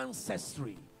connected to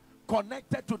ancestry,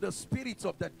 connected to the spirits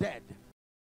of the dead,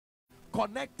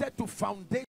 connected to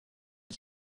foundations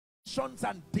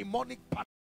and demonic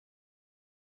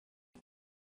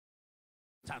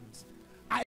patterns,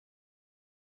 I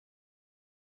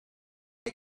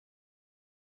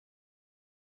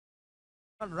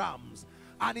rams,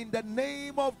 and in the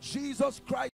name of Jesus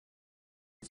Christ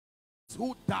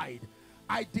who died,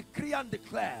 I decree and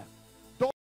declare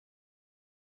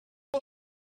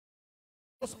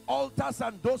those altars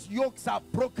and those yokes are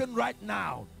broken right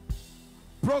now.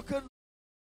 Broken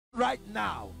right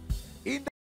now. In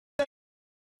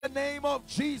the name of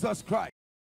Jesus Christ.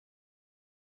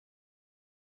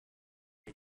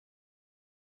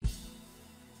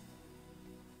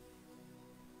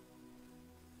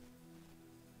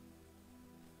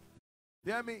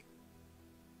 Hear me.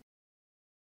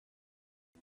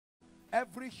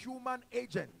 Every human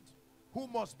agent who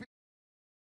must be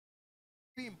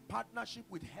in partnership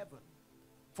with heaven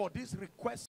for this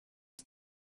request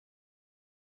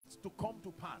to come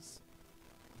to pass.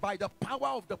 By the power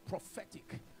of the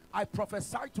prophetic, I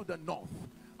prophesy to the north,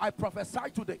 I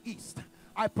prophesy to the east,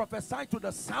 I prophesy to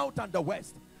the south and the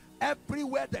west.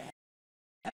 Everywhere the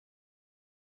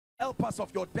helpers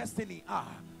of your destiny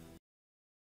are,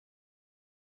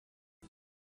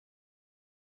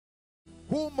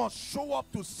 who must show up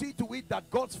to see to it that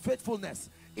God's faithfulness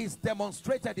is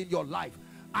demonstrated in your life.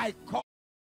 I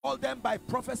call them by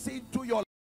prophecy into your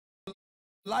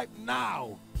life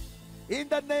now, in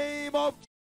the name of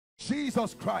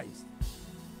Jesus Christ.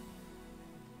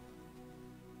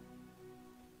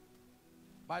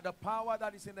 By the power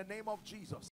that is in the name of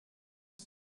Jesus,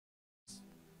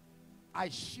 I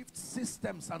shift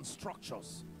systems and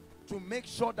structures to make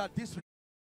sure that these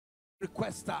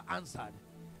requests are answered.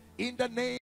 In the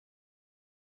name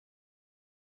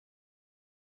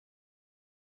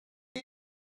of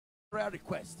prayer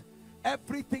request,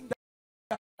 everything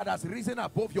that has risen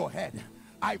above your head,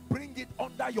 I bring it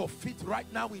under your feet right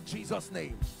now in Jesus'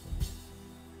 name.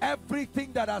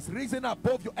 Everything that has risen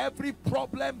above you, every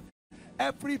problem,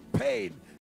 every pain,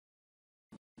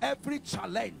 every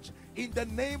challenge, in the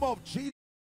name of Jesus,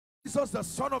 the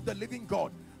Son of the living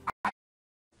God.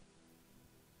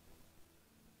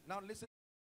 Now listen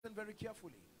very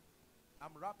carefully.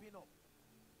 I'm wrapping up.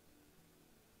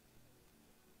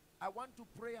 I want to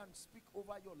pray and speak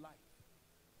over your life.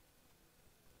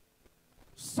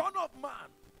 Son of man,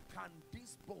 can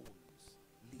these bones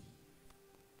live?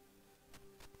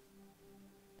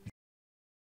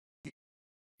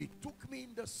 He took me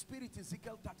in the spirit,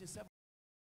 Ezekiel 37,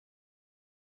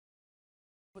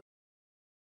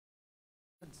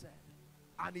 and said,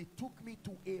 and he took me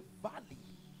to a valley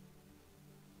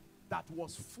that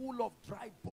was full of dry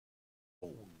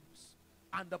bones,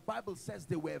 and the Bible says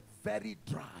they were very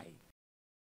dry.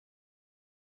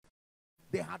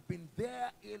 They had been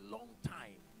there a long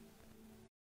time.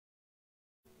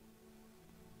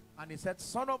 And he said,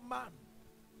 Son of man,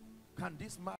 can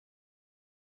this marriage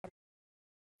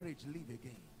live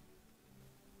again?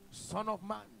 Son of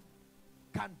man,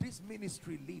 can this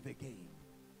ministry live again?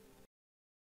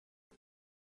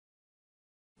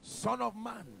 Son of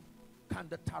man, can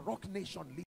the Tarok nation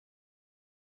live?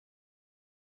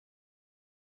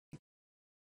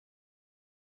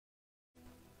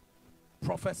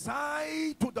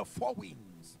 Prophesy to the four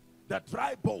winds, the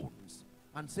dry bones,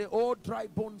 and say, oh dry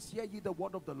bones, hear ye the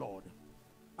word of the Lord.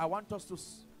 I want us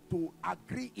to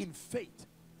agree in faith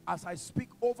as I speak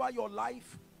over your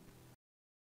life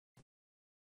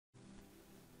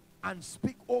and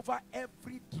speak over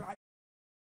every dry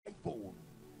bone,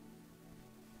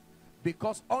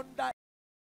 because under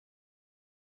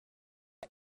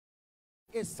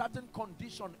a certain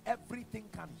condition everything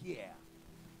can hear,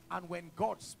 and when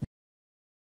God speaks,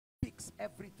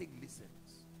 everything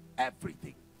listens.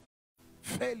 Everything.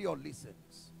 Failure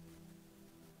listens.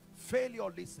 Failure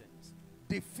listens.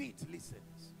 Defeat listens.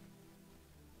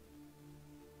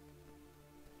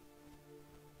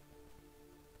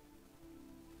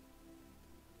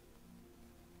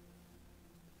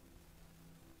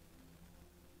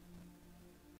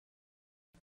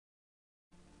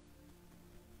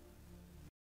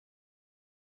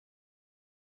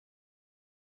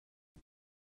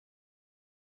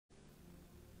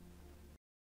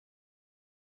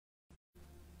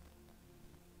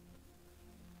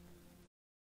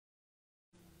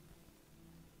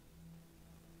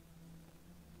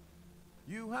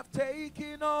 You have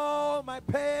taken all my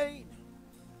pain.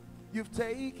 You've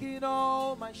taken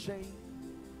all my shame.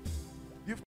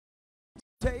 You've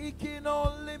taken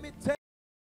all limitations.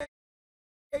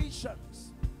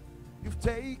 You've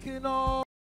taken all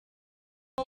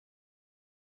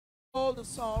the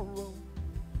sorrow.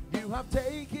 You have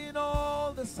taken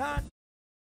all the sadness.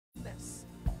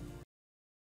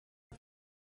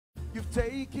 You've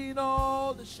taken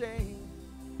all the shame.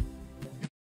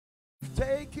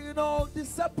 Taken all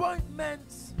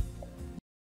disappointments.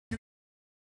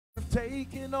 You've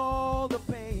taken all the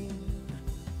pain.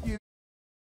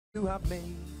 You have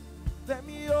made them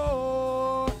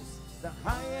yours. The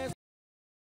highest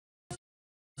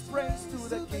praise to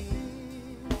the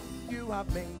King. You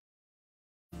have made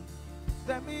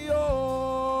them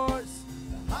yours.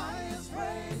 The highest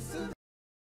praise to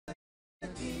the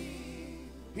King.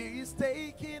 He is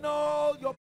taking all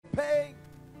your pain.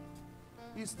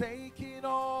 He's taking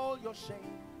all your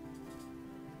shame.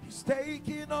 He's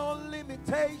taking all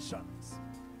limitations.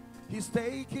 He's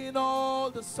taking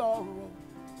all the sorrow.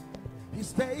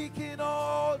 He's taking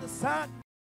all the sadness.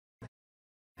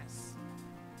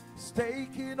 He's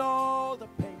taking all the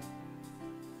pain.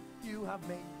 you have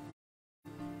made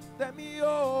them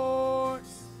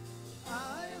yours.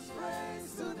 Highest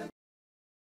praise to the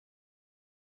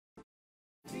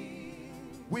King.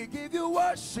 We give you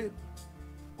worship,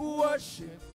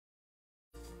 worship.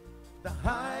 The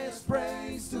highest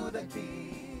praise to the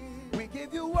King. We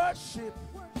give you worship,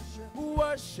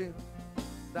 worship.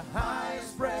 The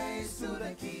highest praise to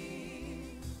the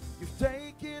King. You've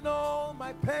taken all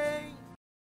my pain.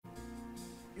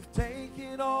 You've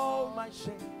taken all my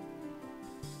shame.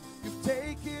 You've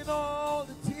taken all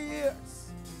the tears.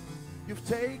 You've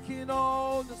taken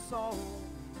all the sorrow.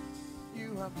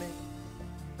 You have made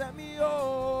them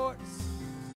yours.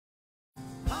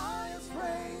 Highest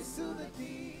praise to the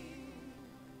King.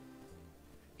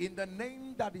 In the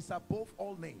name that is above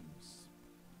all names,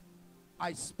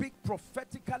 I speak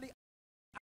prophetically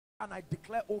and I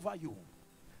declare over you,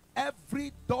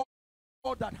 every door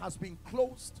that has been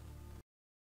closed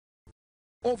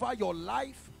over your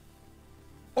life,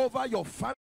 over your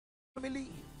family,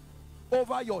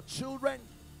 over your children,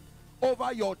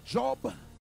 over your job,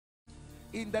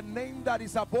 in the name that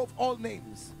is above all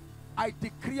names, I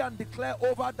decree and declare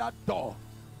over that door,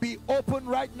 be open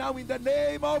right now in the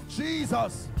name of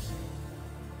Jesus.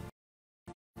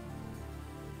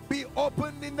 Be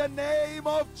opened in the name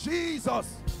of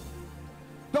Jesus.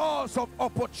 Doors of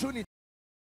opportunities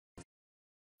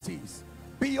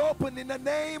be opened in the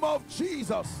name of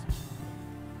Jesus.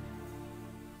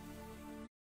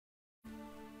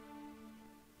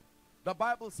 The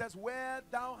Bible says, where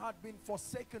thou art been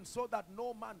forsaken so that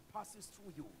no man passes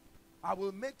through you, I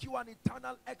will make you an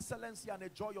eternal excellency and a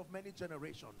joy of many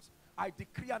generations. I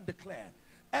decree and declare,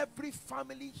 every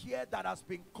family here that has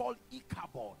been called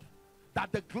Ichabod,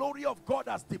 that the glory of God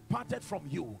has departed from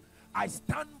you, I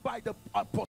stand by the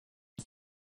apostolic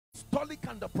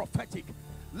and the prophetic.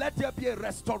 Let there be a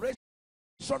restoration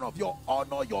of your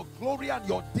honor, your glory and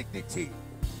your dignity.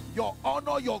 Your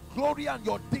honor, your glory and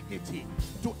your dignity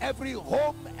to every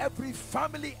home, every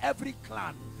family, every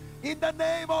clan, in the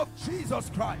name of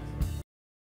Jesus Christ.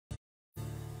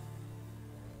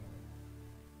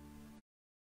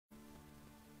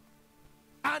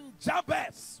 And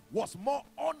Jabez was more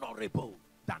honorable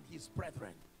than his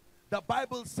brethren. The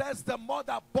Bible says the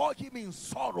mother bore him in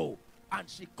sorrow and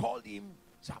she called him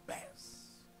Jabez.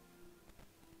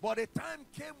 But a time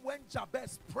came when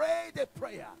Jabez prayed a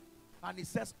prayer and he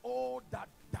says, oh, that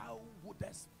thou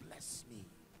wouldest bless me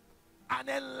and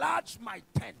enlarge my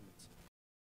tent.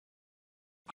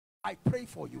 I pray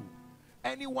for you,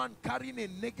 anyone carrying a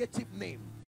negative name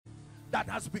that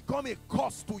has become a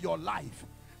curse to your life,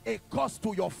 a curse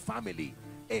to your family,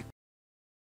 a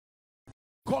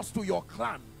curse to your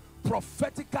clan,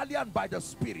 prophetically and by the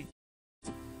Spirit,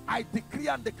 I decree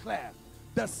and declare,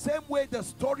 the same way the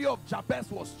story of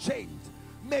Jabez was changed,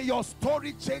 may your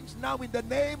story change now in the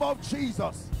name of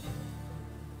Jesus.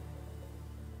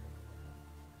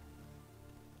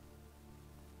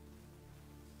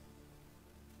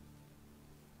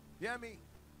 Hear me.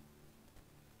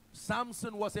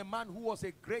 Samson was a man who was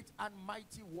a great and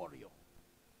mighty warrior,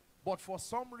 but for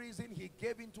some reason he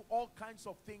gave into all kinds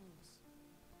of things.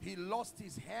 He lost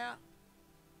his hair,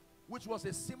 which was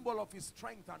a symbol of his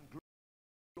strength and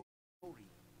glory.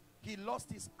 He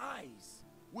lost his eyes,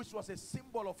 which was a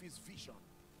symbol of his vision.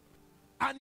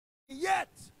 And yet,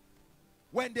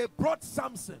 when they brought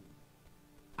Samson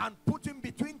and put him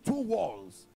between two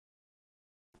walls,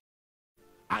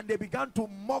 and they began to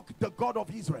mock the God of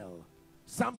Israel,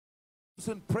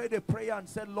 Samson prayed a prayer and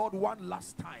said, Lord, one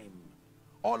last time.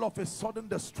 All of a sudden,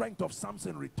 the strength of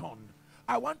Samson returned.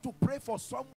 I want to pray for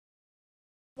someone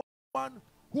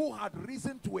who had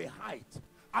risen to a height,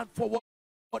 and for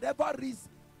whatever reason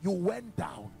you went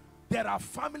down. There are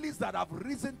families that have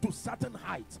risen to certain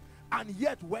heights and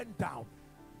yet went down.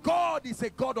 God is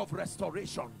a God of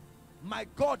restoration. My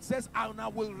God says, and I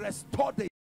will restore the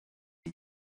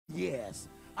years.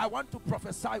 I want to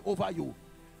prophesy over you.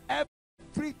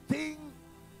 Everything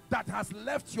that has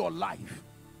left your life,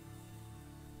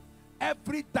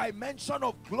 every dimension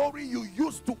of glory you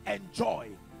used to enjoy,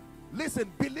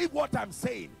 listen, believe what I'm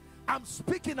saying. I'm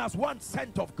speaking as one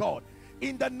sent of God.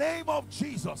 In the name of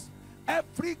Jesus,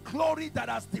 every glory that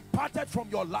has departed from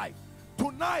your life,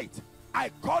 tonight I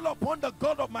call upon the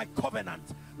God of my covenant.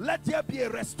 Let there be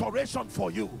a restoration for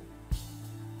you.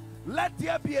 Let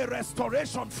there be a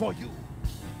restoration for you.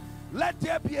 Let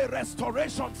there be a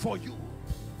restoration for you.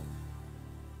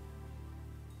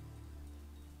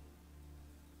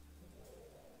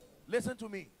 Listen to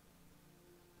me.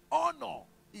 Honor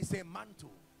is a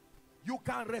mantle. You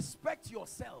can respect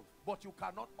yourself, but you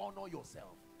cannot honor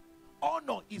yourself.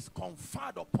 Honor is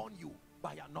conferred upon you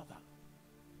by another.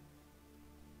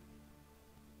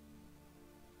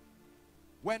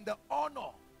 When the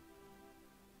honor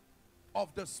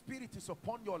of the Spirit is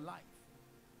upon your life,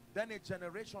 then a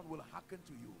generation will hearken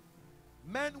to you.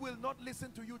 Men will not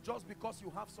listen to you just because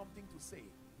you have something to say.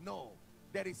 No,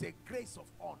 there is a grace of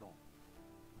honor.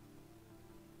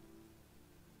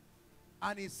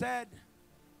 And he said,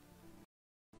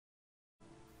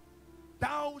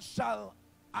 thou shalt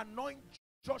anoint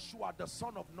Joshua the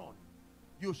son of Nun.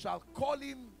 You shall call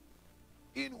him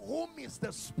in whom is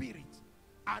the Spirit,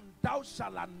 and thou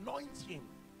shalt anoint him.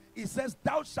 He says,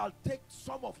 thou shalt take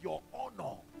some of your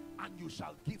honor and you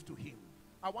shall give to him.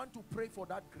 I want to pray for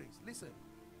that grace. Listen,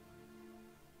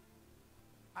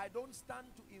 I don't stand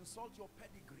to insult your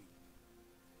pedigree,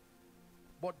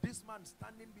 but this man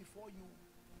standing before you,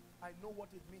 I know what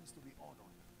it means to be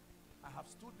honored. I have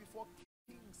stood before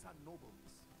kings and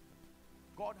nobles.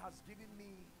 God has given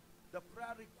me the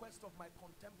prayer request of my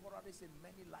contemporaries in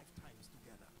many lifetimes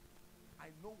together.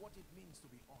 I know what it means to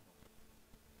be honored.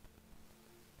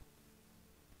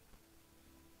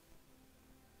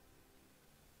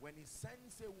 When he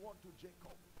sends a word to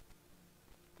Jacob,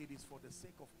 it is for the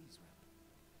sake of Israel.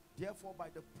 Therefore, by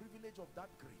the privilege of that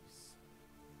grace,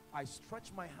 I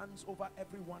stretch my hands over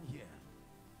everyone here.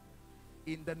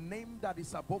 In the name that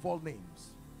is above all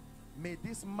names, may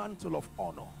this mantle of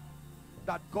honor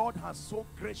that God has so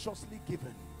graciously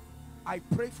given, I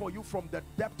pray for you from the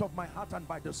depth of my heart and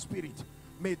by the Spirit.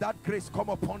 May that grace come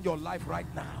upon your life right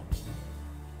now.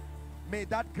 May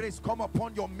that grace come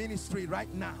upon your ministry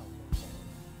right now.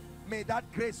 May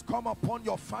that grace come upon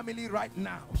your family right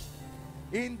now.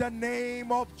 In the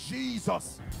name of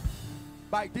Jesus,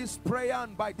 by this prayer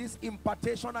and by this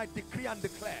impartation, I decree and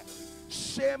declare,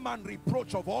 shame and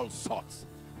reproach of all sorts,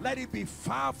 let it be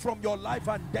far from your life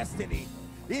and destiny.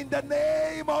 In the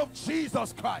name of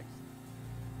Jesus Christ.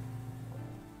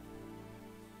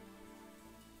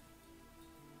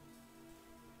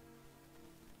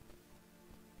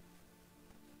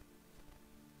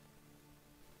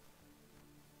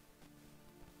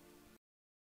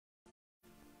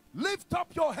 Lift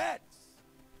up your heads,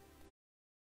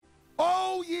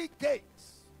 O ye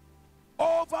gates,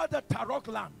 over the Tarok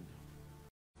land.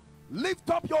 Lift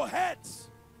up your heads,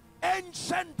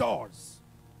 ancient doors.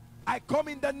 I come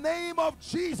in the name of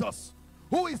Jesus,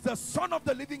 who is the Son of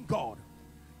the living God.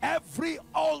 Every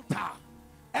altar,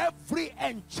 every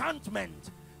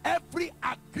enchantment, every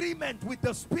agreement with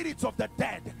the spirits of the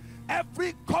dead,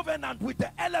 every covenant with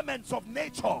the elements of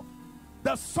nature,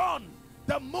 the sun,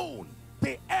 the moon,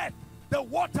 the earth, the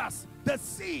waters, the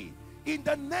sea, in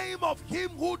the name of him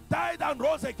who died and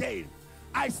rose again,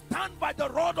 I stand by the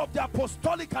rod of the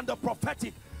apostolic and the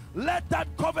prophetic. Let that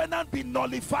covenant be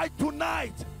nullified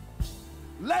tonight.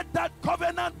 Let that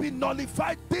covenant be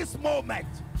nullified this moment.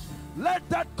 Let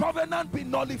that covenant be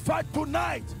nullified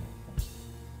tonight.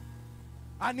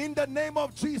 And in the name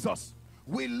of Jesus,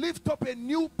 we lift up a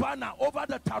new banner over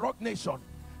the Tarok nation.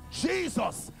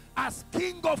 Jesus as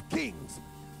King of Kings,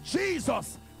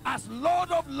 Jesus as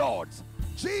Lord of Lords,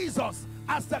 Jesus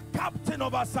as the captain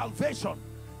of our salvation,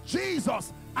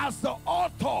 Jesus as the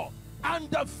author and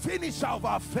the finisher of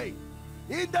our faith.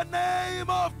 In the name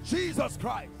of Jesus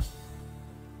Christ.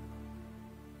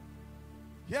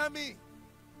 Hear me.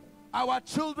 Our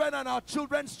children and our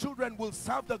children's children will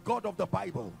serve the God of the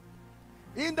Bible.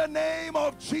 In the name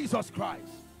of Jesus Christ.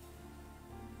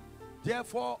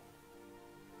 Therefore,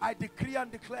 I decree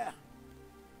and declare,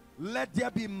 let there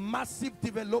be massive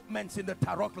developments in the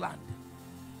Tarok land.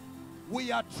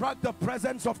 We attract the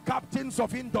presence of captains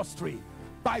of industry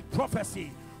by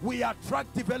prophecy. We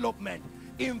attract development.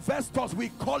 Investors, we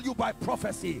call you by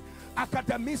prophecy.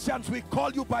 Academicians, we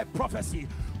call you by prophecy.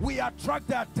 We attract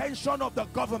the attention of the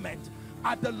government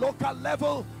at the local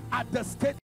level, at the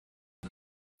state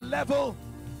level,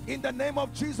 in the name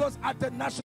of Jesus, at the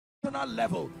national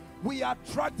level. We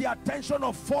attract the attention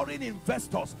of foreign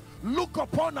investors. Look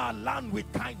upon our land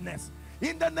with kindness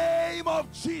in the name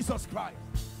of Jesus Christ.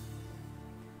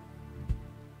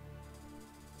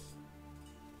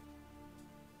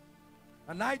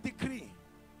 And I decree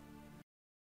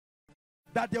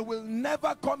that there will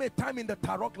never come a time in the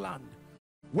Tarok land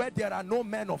where there are no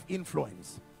men of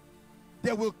influence.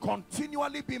 There will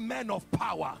continually be men of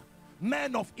power,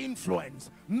 men of influence,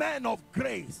 men of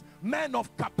grace, men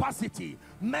of capacity,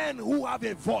 men who have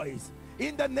a voice.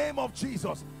 In the name of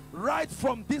Jesus, right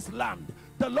from this land,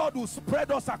 the Lord will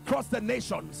spread us across the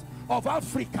nations of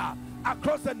Africa,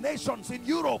 across the nations in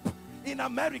Europe, in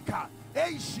America,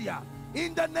 Asia,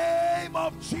 in the name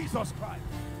of Jesus Christ.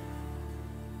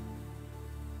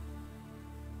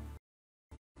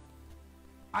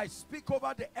 I speak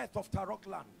over the earth of Tarok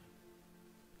land.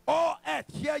 Oh earth,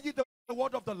 hear ye the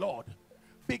word of the Lord.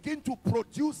 begin to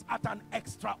produce at an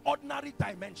extraordinary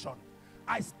dimension.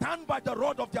 I stand by the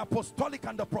rod of the apostolic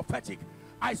and the prophetic.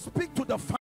 I speak to the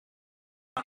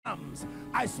farms,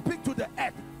 I speak to the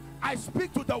earth, I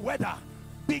speak to the weather.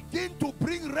 Begin to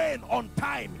bring rain on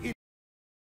time in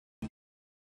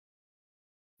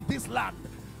this land.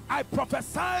 I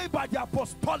prophesy by the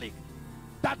apostolic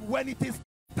that when it is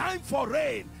time for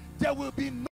rain, there will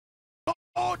be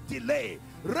no delay.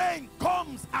 Rain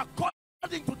comes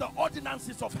according to the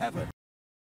ordinances of heaven.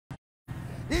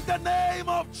 In the name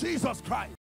of Jesus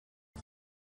Christ.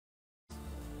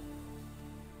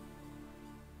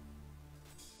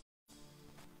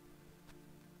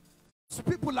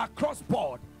 People across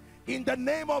board, in the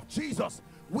name of Jesus,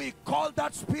 we call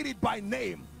that spirit by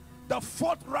name. The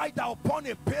fourth rider upon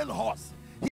a pale horse,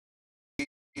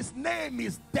 his name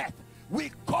is death.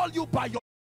 We call you by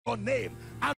your name,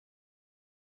 and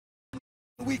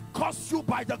we curse you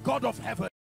by the God of heaven.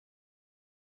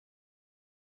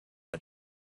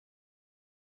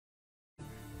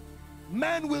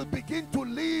 Men will begin to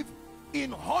live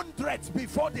in hundreds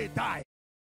before they die.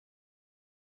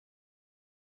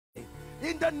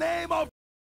 In the name of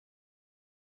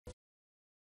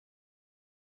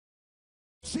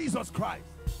Jesus Christ.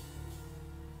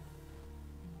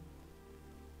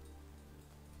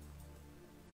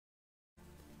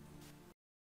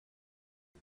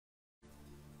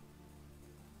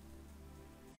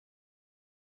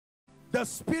 The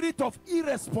spirit of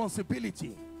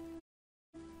irresponsibility,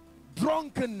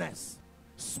 drunkenness,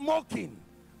 smoking,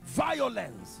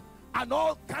 violence, and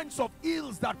all kinds of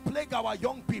ills that plague our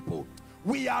young people,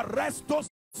 we arrest those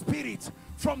spirits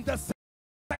from the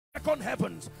second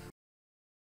heavens.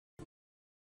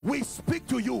 We speak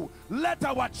to you. Let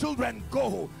our children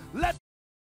go. Let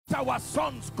our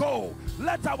sons go.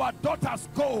 Let our daughters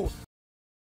go.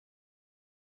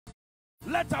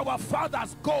 Let our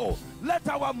fathers go. Let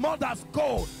our mothers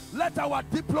go. Let our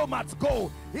diplomats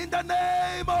go. In the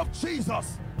name of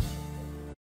Jesus.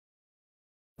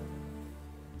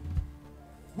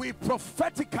 We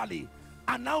prophetically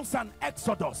announce an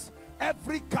exodus.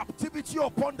 Every captivity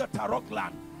upon the Tarok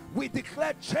land, we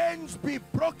declare chains be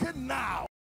broken now.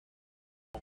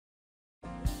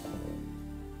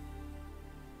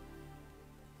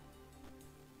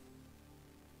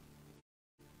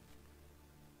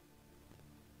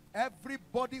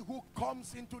 Everybody who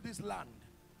comes into this land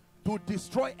to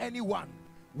destroy anyone,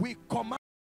 we command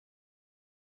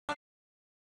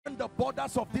the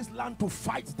borders of this land to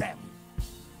fight them.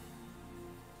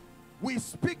 We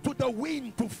speak to the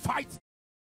wind to fight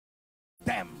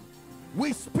them.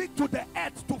 We speak to the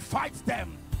earth to fight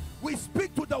them. We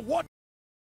speak to the water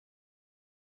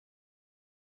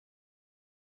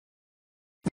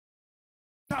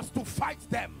to fight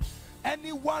them.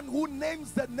 Anyone who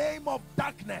names the name of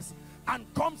darkness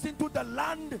and comes into the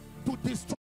land to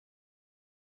destroy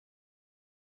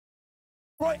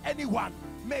anyone,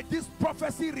 may this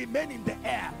prophecy remain in the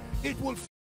air. It will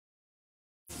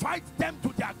fight them to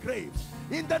their graves.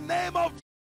 In the name of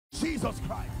Jesus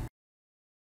Christ.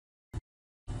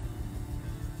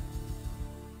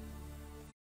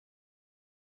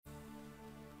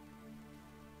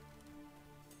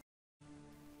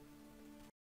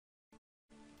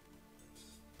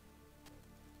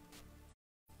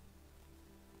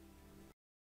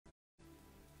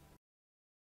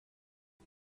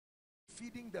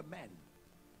 Feeding the men,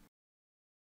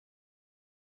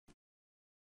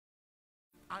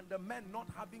 and the men not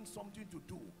having something to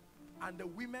do, and the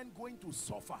women going to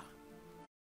suffer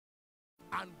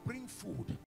and bring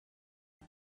food.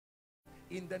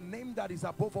 In the name that is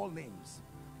above all names,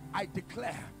 I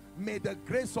declare, may the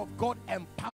grace of God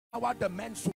empower the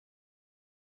men.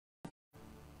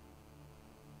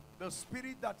 The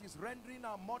spirit that is rendering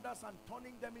our mothers and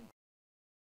turning them into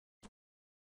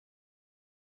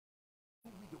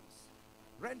widows,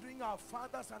 rendering our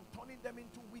fathers and turning them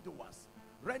into widowers,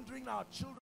 rendering our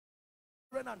children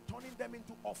and turning them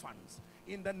into orphans.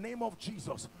 In the name of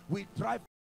Jesus, we drive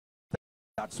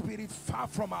that spirit far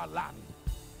from our land.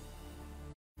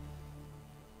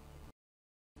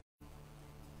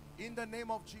 In the name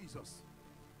of Jesus,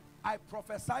 I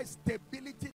prophesy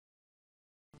stability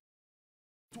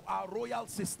to our royal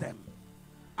system.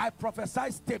 I prophesy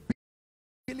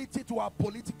stability to our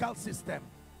political system.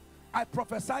 I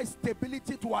prophesy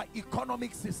stability to our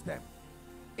economic system.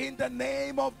 In the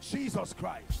name of Jesus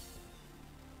Christ.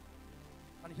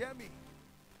 And hear me,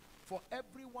 for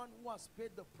everyone who has paid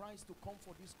the price to come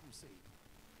for this crusade,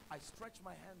 I stretch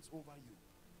my hands over you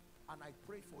and I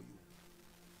pray for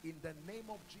you. In the name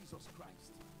of Jesus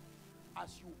Christ,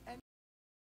 as you enter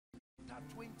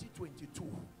 2022,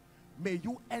 may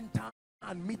you enter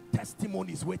and meet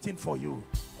testimonies waiting for you.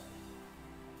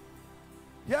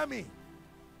 Hear me.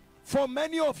 For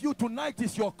many of you, tonight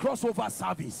is your crossover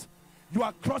service. You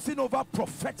are crossing over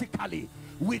prophetically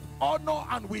with honor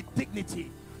and with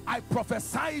dignity. I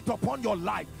prophesy it upon your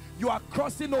life. You are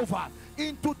crossing over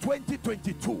into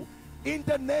 2022 in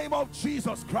the name of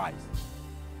Jesus Christ.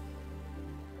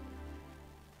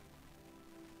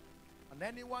 And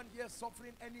anyone here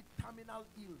suffering any terminal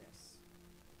illness,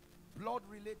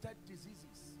 blood-related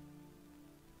diseases,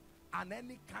 and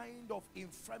any kind of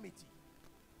infirmity,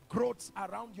 growths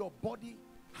around your body,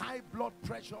 high blood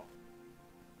pressure,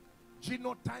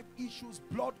 genotype issues,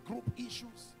 blood group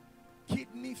issues,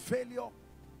 kidney failure,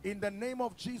 in the name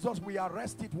of Jesus, we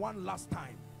arrest it one last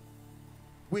time.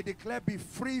 We declare, be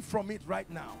free from it right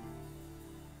now.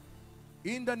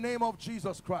 In the name of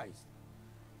Jesus Christ.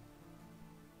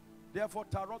 Therefore,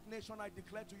 Tarot Nation, I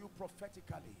declare to you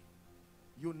prophetically,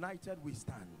 united we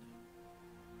stand.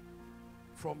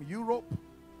 From Europe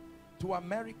to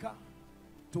America,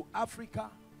 to Africa,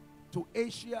 to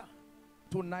Asia,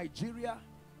 to Nigeria,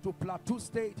 to Plateau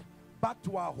State, back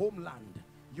to our homeland,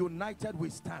 united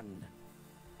we stand.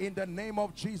 In the name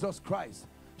of Jesus Christ.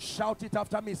 Shout it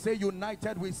after me. Say,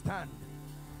 united we stand.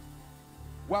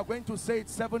 We are going to say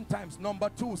it 7 times. Number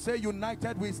 2, say,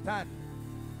 united we stand.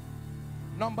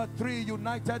 Number 3,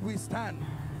 united we stand.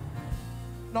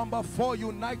 Number 4,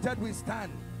 united we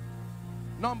stand.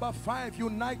 Number 5,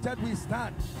 united we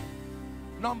stand.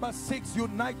 Number 6,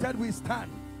 united we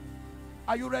stand.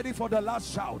 Are you ready for the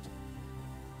last shout?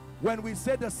 When we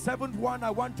say the 7th one,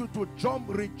 I want you to jump,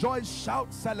 rejoice,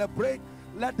 shout, celebrate.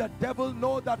 Let the devil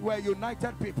know that we're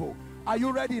united people. Are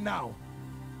you ready now?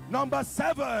 Number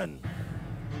 7.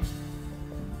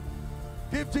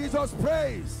 Give Jesus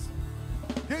praise.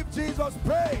 Give Jesus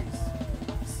praise.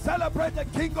 Celebrate the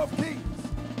King of Kings.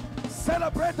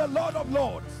 Celebrate the Lord of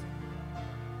Lords.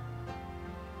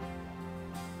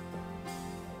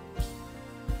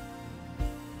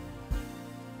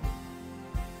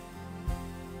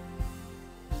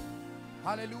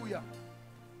 Hallelujah.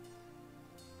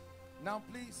 Now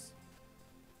please,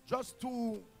 just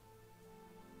two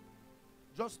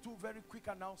very quick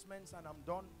announcements and I'm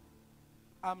done.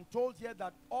 I'm told here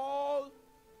that all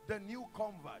the new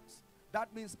converts,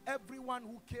 that means everyone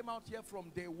who came out here from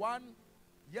day 1,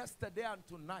 yesterday and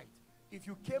tonight, if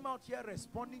you came out here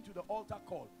responding to the altar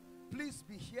call, please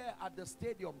be here at the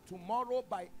stadium tomorrow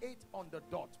by 8 on the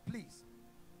dot, please.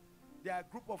 There are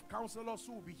a group of counselors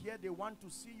who will be here. They want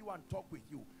to see you and talk with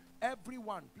you.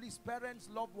 Everyone, please, parents,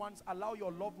 loved ones, allow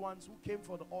your loved ones who came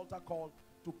for the altar call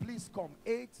to please come.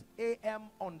 8 a.m.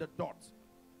 on the dot.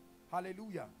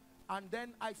 Hallelujah. And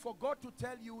then I forgot to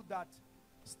tell you that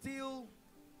still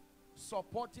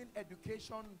supporting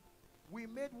education, we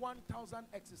made 1,000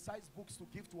 exercise books to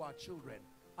give to our children.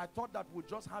 I thought that we'd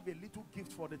just have a little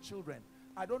gift for the children.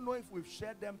 I don't know if we've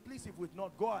shared them. Please, if we've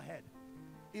not, go ahead.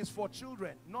 It's for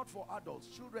children, not for adults.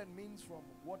 Children means from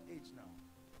what age now?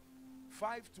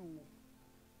 5 to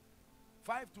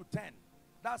 10.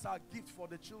 That's our gift for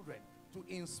the children, to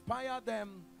inspire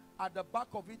them. At the back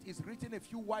of it is written a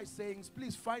few wise sayings.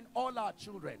 Please find all our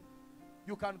children.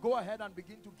 You can go ahead and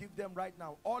begin to give them right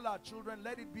now. All our children,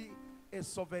 let it be a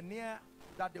souvenir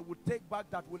that they would take back,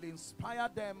 that will inspire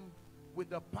them with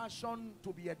the passion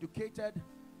to be educated.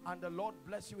 And the Lord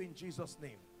bless you in Jesus'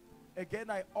 name. Again,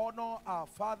 I honor our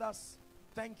fathers.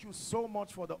 Thank you so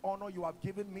much for the honor you have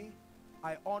given me.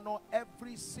 I honor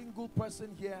every single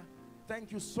person here.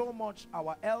 Thank you so much,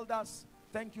 our elders.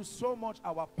 Thank you so much,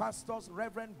 our pastors,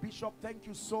 Reverend Bishop. Thank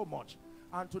you so much.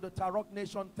 And to the Tarot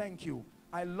Nation, thank you.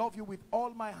 I love you with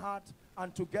all my heart,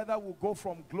 and together we'll go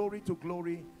from glory to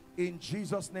glory. In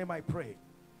Jesus' name I pray.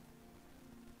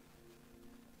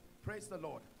 Praise the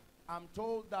Lord. I'm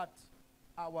told that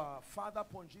our Father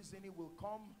Ponjizini will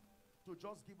come to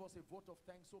just give us a vote of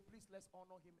thanks. So please, let's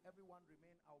honor him. Everyone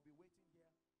remain. I'll be waiting here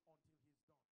until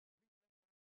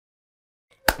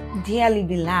he's done. Dearly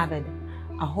beloved,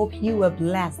 I hope you were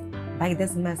blessed by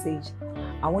this message.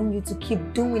 I want you to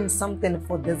keep doing something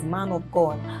for this man of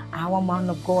God, our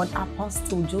man of God,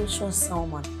 Apostle Joshua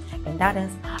Selman. And that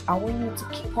is, I want you to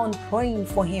keep on praying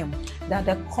for him, that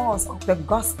the cause of the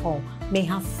gospel may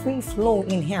have free flow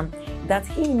in him, that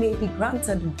he may be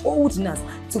granted boldness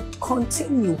to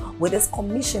continue with this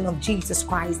commission of Jesus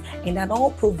Christ, and that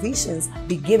all provisions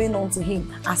be given unto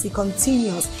him as he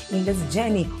continues in this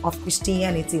journey of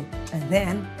Christianity. And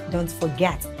then don't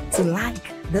forget to like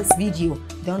this video.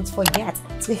 Don't forget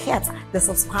to hit the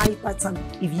subscribe button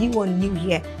if you are new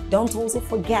here. Don't also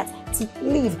forget to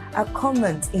leave a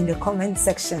comment in the comment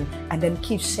section, and then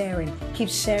keep sharing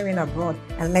abroad,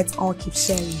 and let's all keep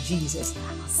sharing Jesus.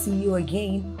 I'll see you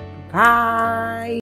again. Bye.